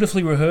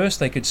beautifully rehearsed.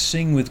 They could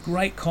sing with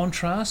great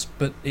contrast,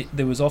 but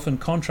there was often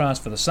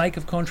contrast for the sake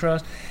of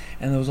contrast,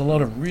 and there was a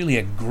lot of really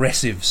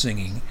aggressive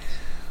singing.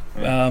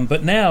 Yeah.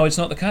 But now it's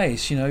not the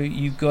case.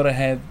 You've got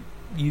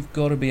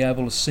to be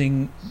able to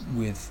sing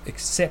with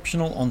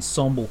exceptional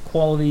ensemble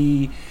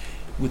quality,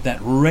 with that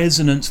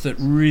resonance that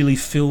really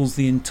fills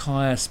the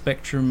entire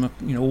spectrum,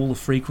 all the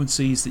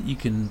frequencies that you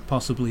can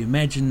possibly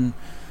imagine.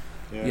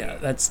 Yeah,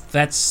 that's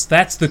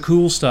the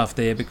cool stuff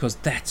there, because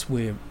that's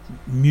where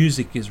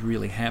music is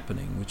really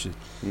happening, which is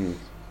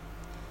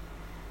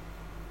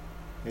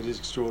it is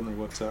extraordinary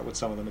what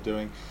some of them are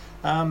doing.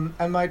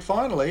 And mate,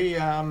 finally,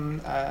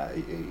 what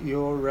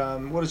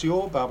does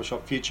your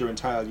barbershop future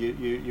entail?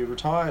 You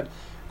retired,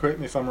 correct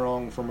me if I'm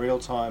wrong, from Real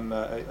Time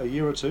a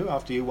year or two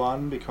after you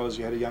won, because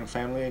you had a young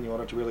family and you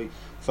wanted to really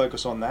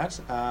focus on that.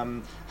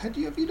 Have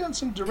you done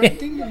some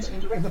directing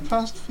in the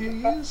past few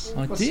years?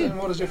 I did. And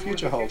what does your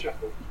future hold?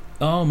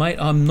 Oh, mate,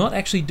 I'm not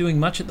actually doing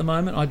much at the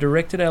moment. I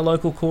directed our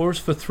local chorus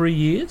for 3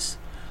 years,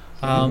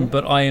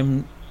 but I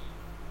am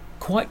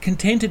quite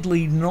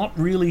contentedly not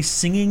really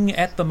singing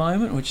at the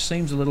moment, which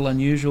seems a little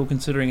unusual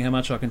considering how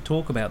much I can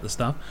talk about the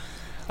stuff.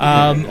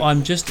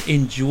 I'm just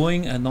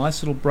enjoying a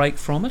nice little break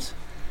from it.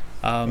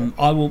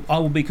 I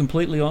will be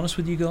completely honest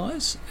with you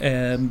guys,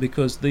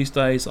 because these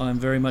days I'm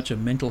very much a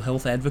mental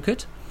health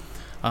advocate.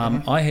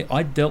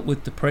 I dealt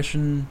with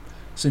depression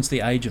since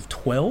the age of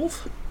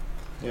 12,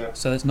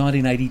 so that's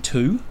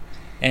 1982,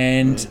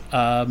 and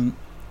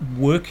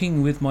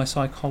working with my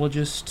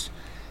psychologist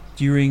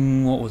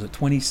during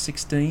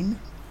 2016.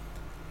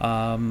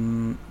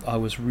 I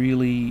was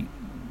really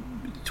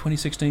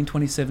 2016,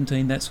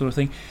 2017, that sort of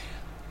thing.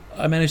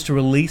 I managed to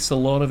release a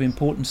lot of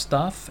important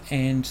stuff,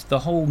 and the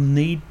whole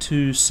need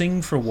to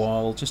sing for a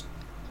while just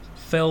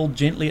fell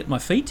gently at my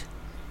feet,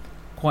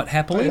 quite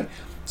happily. Oh, yeah.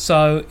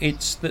 So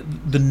it's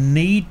the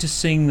need to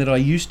sing that I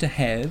used to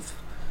have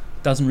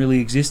doesn't really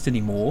exist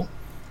anymore.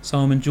 So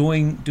I'm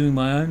enjoying doing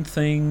my own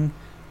thing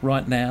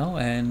right now,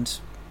 and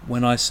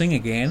when I sing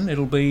again,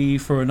 it'll be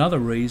for another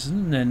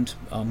reason, and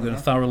I'm going to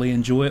thoroughly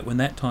enjoy it when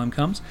that time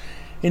comes.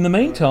 In the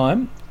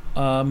meantime,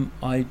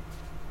 I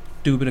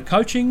do a bit of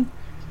coaching,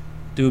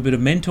 do a bit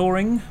of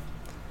mentoring.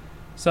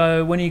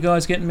 So when are you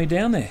guys getting me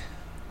down there?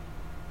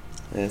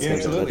 Yeah,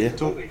 absolutely.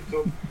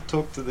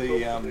 Talk to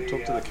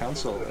the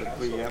council.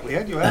 We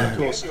had you out,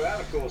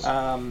 of course.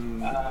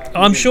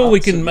 I'm sure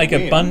we can make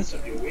a bunch.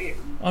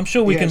 I'm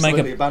sure we can make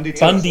a Bundy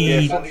tour.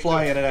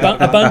 Fly in and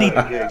out. A Bundy,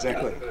 yeah,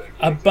 exactly.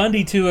 A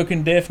Bundy tour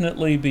can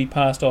definitely be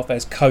passed off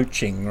as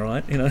coaching,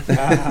 right? Kieran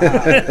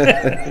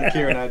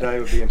O'Day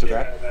would be into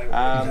that.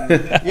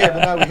 But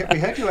no, we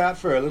had you out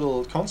for a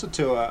little concert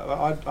tour.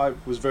 I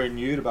was very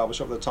new to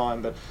barbershop at the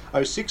time, but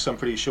 06 I'm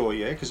pretty sure,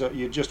 yeah, because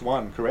you just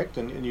won, correct?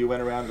 And you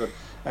went around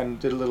and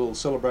did a little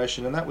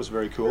celebration, and that was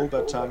very cool.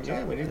 But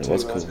we need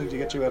to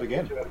get you out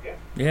again.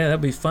 Yeah,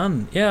 that'd be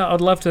fun. Yeah,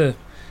 I'd love to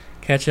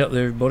catch up with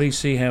everybody,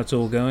 see how it's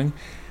all going.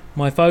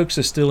 My folks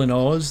are still in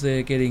Oz.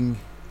 They're getting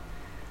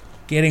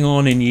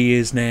on in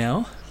years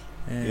now,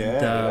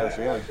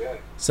 and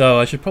so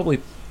I should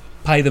probably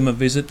pay them a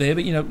visit there.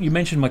 But you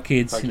mentioned my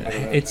kids.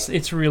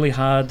 It's really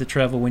hard to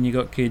travel when you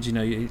got kids.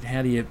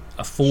 How do you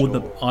afford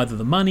either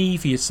the money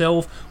for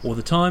yourself, or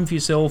the time for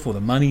yourself, or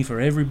the money for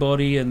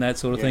everybody, and that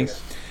sort of thing.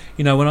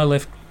 When I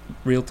left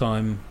Real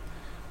Time,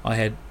 I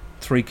had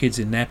 3 kids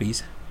in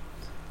nappies,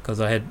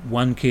 because I had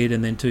 1 kid,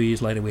 and then 2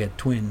 years later we had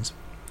twins.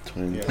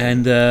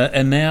 And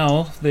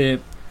now they're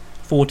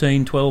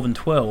 14, 12 and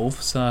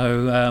 12,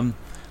 so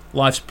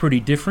life's pretty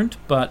different,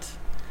 but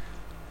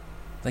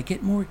they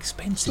get more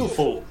expensive. Still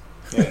full.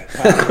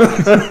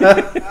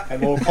 Yeah.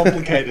 And more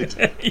complicated.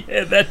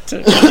 Yeah, that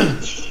too.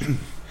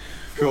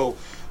 Cool.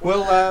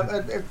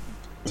 Well,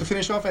 to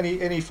finish off,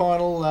 any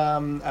final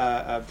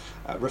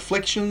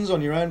reflections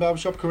on your own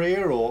barbershop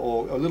career,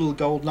 or little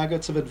gold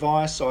nuggets of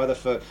advice, either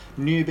for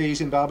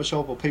newbies in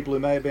barbershop or people who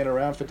may have been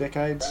around for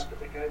decades?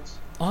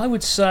 I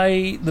would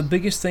say the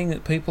biggest thing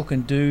that people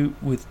can do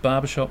with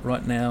barbershop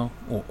right now,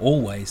 or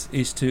always,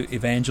 is to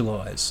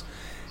evangelise,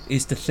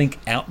 is to think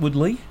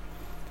outwardly,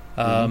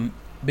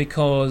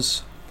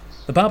 because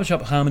the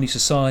Barbershop Harmony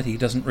Society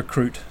doesn't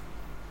recruit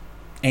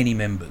any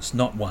members,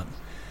 not one.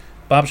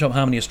 Barbershop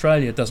Harmony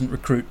Australia doesn't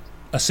recruit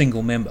a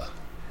single member.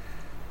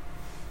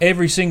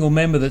 Every single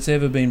member that's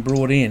ever been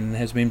brought in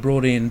has been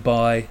brought in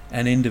by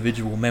an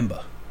individual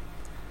member.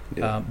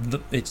 Yeah.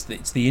 It's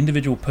the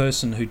individual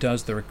person who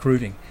does the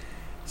recruiting.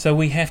 So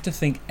we have to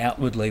think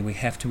outwardly. We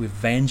have to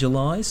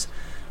evangelise.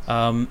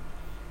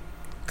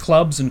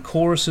 Clubs and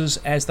choruses,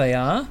 as they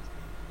are,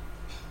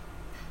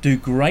 do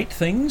great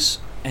things,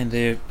 and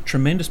they're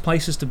tremendous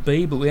places to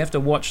be, but we have to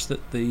watch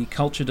that the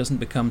culture doesn't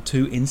become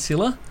too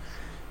insular,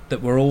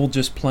 that we're all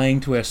just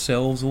playing to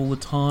ourselves all the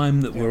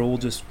time, that we're all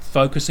just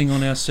focusing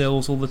on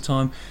ourselves all the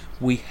time.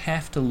 We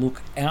have to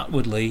look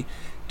outwardly,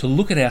 to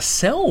look at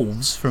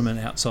ourselves from an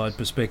outside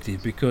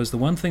perspective, because the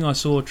one thing I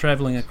saw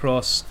travelling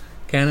across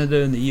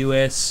Canada and the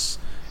US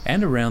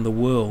and around the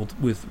world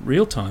with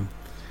Real Time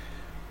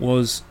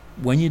was,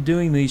 when you're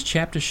doing these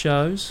chapter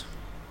shows,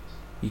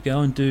 you go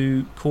and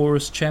do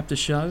chorus chapter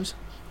shows,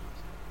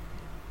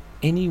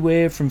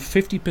 anywhere from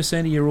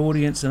 50% of your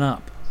audience and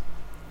up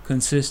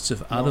consists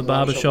of other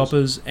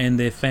barbershoppers and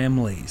their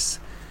families,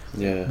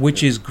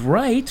 which is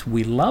great.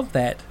 We love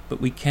that, but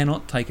we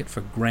cannot take it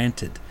for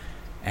granted.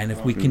 And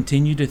if we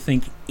continue to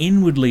think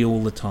inwardly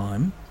all the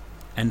time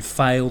and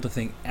fail to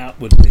think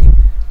outwardly,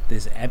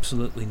 there's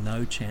absolutely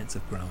no chance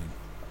of growing.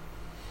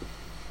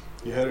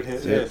 You heard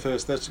it here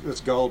first.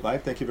 That's gold,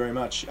 mate. Thank you very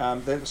much.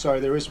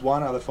 There is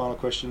one other final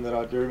question that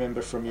I do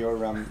remember from your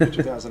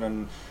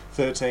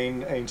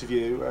 2013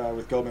 interview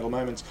with Gold Medal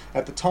Moments.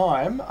 At the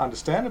time,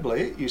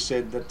 understandably, you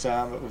said that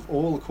of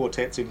all the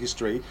quartets in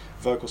history,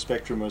 Vocal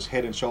Spectrum was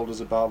head and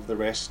shoulders above the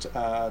rest,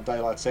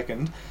 Daylight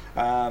second.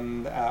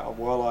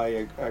 While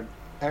I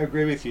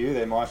agree with you,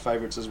 they're my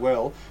favourites as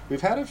well.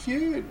 We've had a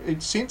few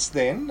since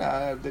then,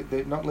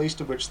 not least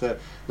of which the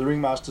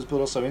Ringmasters, but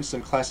also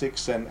Instant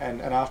Classics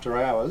and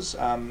After Hours.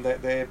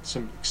 They're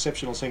some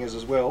exceptional singers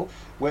as well.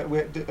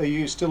 Are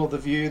you still of the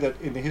view that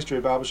in the history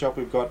of barbershop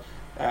we've got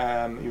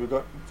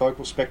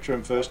Vocal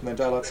Spectrum first and then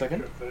Daylight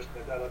second?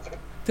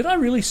 Did I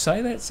really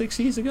say that 6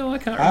 years ago? I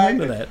can't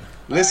remember that.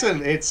 Listen,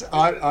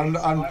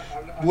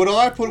 would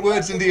I put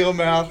words into your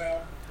mouth?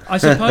 I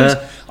suppose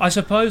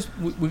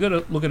we've got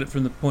to look at it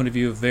from the point of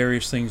view of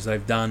various things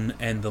they've done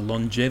and the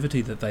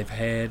longevity that they've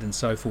had and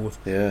so forth.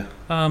 Yeah.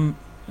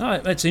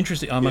 That's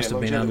interesting. I must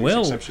have been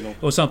unwell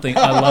or something.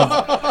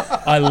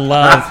 I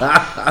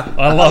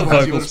love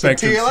Vocal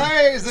Spectrum.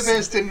 TLA is the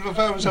best in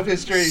barbershop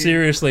history.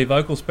 Seriously,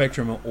 Vocal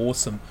Spectrum are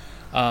awesome.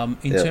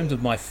 In terms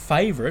of my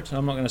favourite,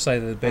 I'm not going to say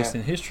they're the best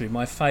in history.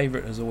 My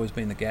favourite has always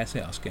been the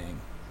Gashouse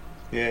Gang.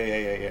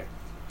 Yeah.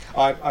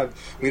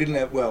 We didn't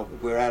have. Well,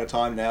 we're out of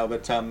time now,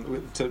 but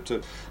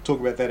to talk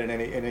about that in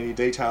any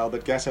detail.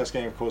 But Gashouse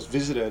Gang, of course,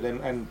 visited,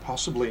 and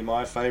possibly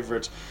my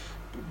favourite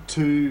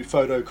 2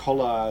 photo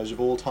collage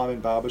of all time in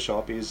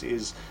barbershop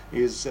is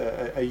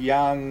a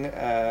young,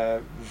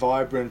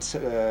 vibrant,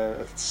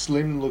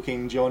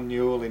 slim-looking John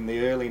Newell in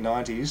the early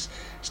 90s,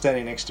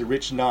 standing next to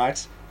Rich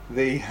Knight.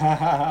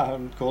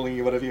 I'm calling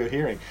you whatever you're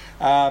hearing.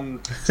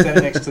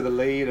 Standing next to the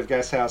lead of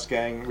Gashouse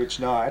Gang, Rich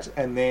Knight,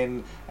 and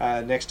then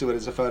next to it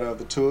is a photo of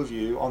the 2 of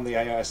you on the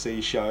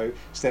AIC show,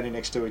 standing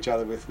next to each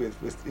other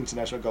with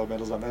international gold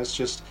medals on. That's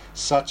just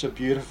such a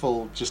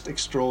beautiful, just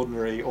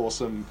extraordinary,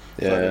 awesome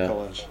photo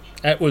collage.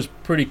 That was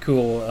pretty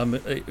cool.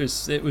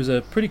 It was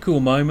a pretty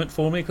cool moment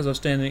for me because I was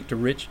standing next to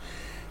Rich,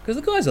 because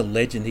the guy's a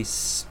legend.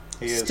 He's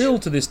Still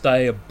to this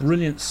day, a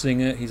brilliant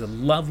singer. He's a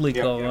lovely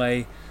guy.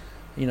 Yep.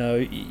 You know,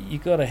 you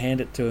got to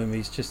hand it to him.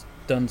 He's just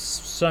done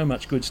so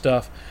much good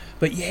stuff.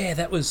 But yeah,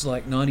 that was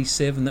like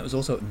 97. That was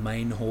also at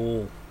Main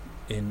Hall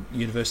in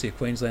University of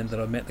Queensland that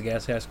I met the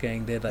Gas House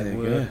Gang. There they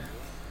were.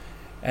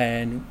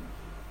 And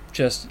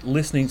just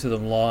listening to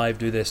them live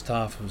do their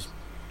stuff was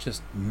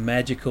just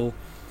magical.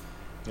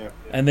 Yep.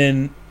 And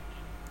then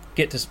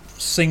get to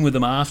sing with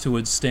them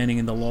afterwards, standing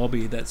in the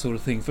lobby, that sort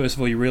of thing. First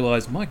of all, you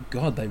realise, my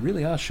God, they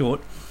really are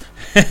short.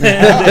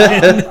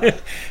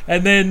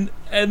 and then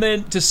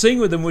to sing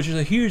with them, which is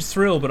a huge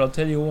thrill. But I'll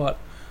tell you what,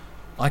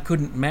 I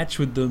couldn't match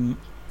with them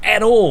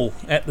at all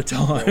at the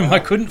time. Wow. I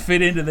couldn't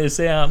fit into their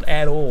sound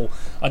at all.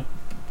 I'd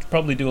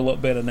probably do a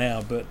lot better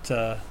now, but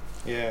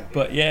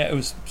it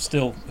was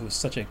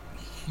such a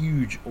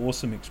huge,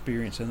 awesome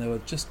experience, and they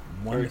were just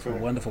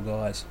wonderful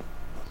guys.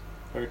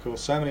 Very cool.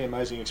 So many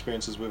amazing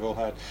experiences we've all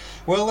had.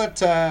 Well, that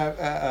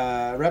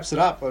wraps it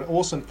up.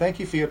 Awesome. Thank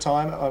you for your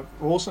time.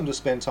 Awesome to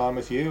spend time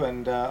with you,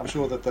 and I'm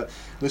sure that the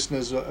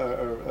listeners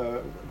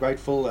are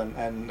grateful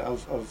and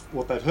of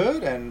what they've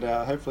heard, and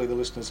hopefully the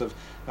listeners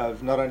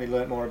have not only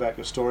learnt more about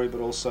your story,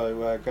 but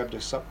also grabbed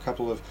a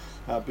couple of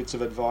bits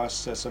of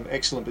advice, some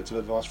excellent bits of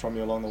advice from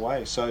you along the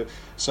way. So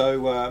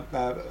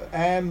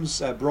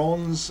AMS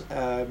bronze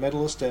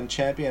medalist and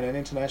champion and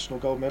international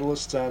gold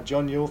medalist,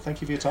 John Newell,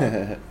 thank you for your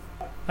time.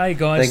 Hey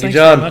guys, thanks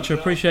very much. I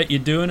appreciate you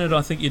doing it.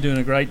 I think you're doing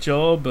a great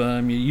job.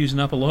 You're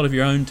using up a lot of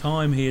your own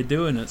time here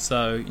doing it,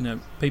 so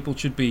people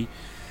should be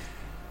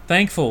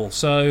thankful.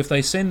 So if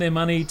they send their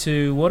money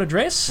to what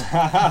address,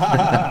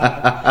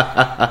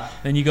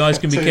 then you guys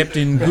can be kept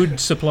in good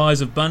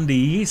supplies of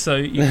Bundy, so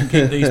you can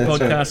keep these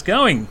podcasts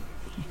going.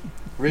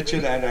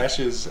 Richard and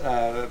Ash's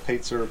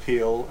Pizza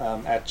Appeal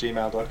at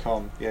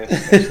gmail.com. Yes,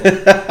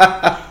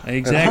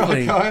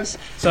 exactly. Guys.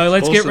 So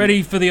let's get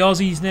ready for the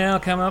Aussies now.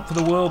 Come up for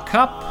the World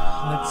Cup.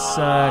 Let's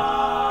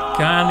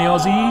can the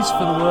Aussies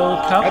for the World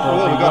Cup.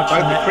 We've got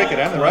both the cricket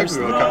and the Rugby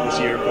World Cup this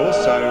year, of course.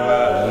 So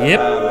yes,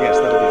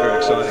 that'll be very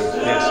exciting.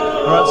 Yes.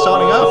 All right,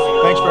 signing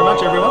off. Thanks very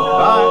much, everyone.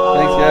 Bye.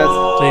 Thanks,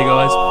 guys. See you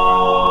guys.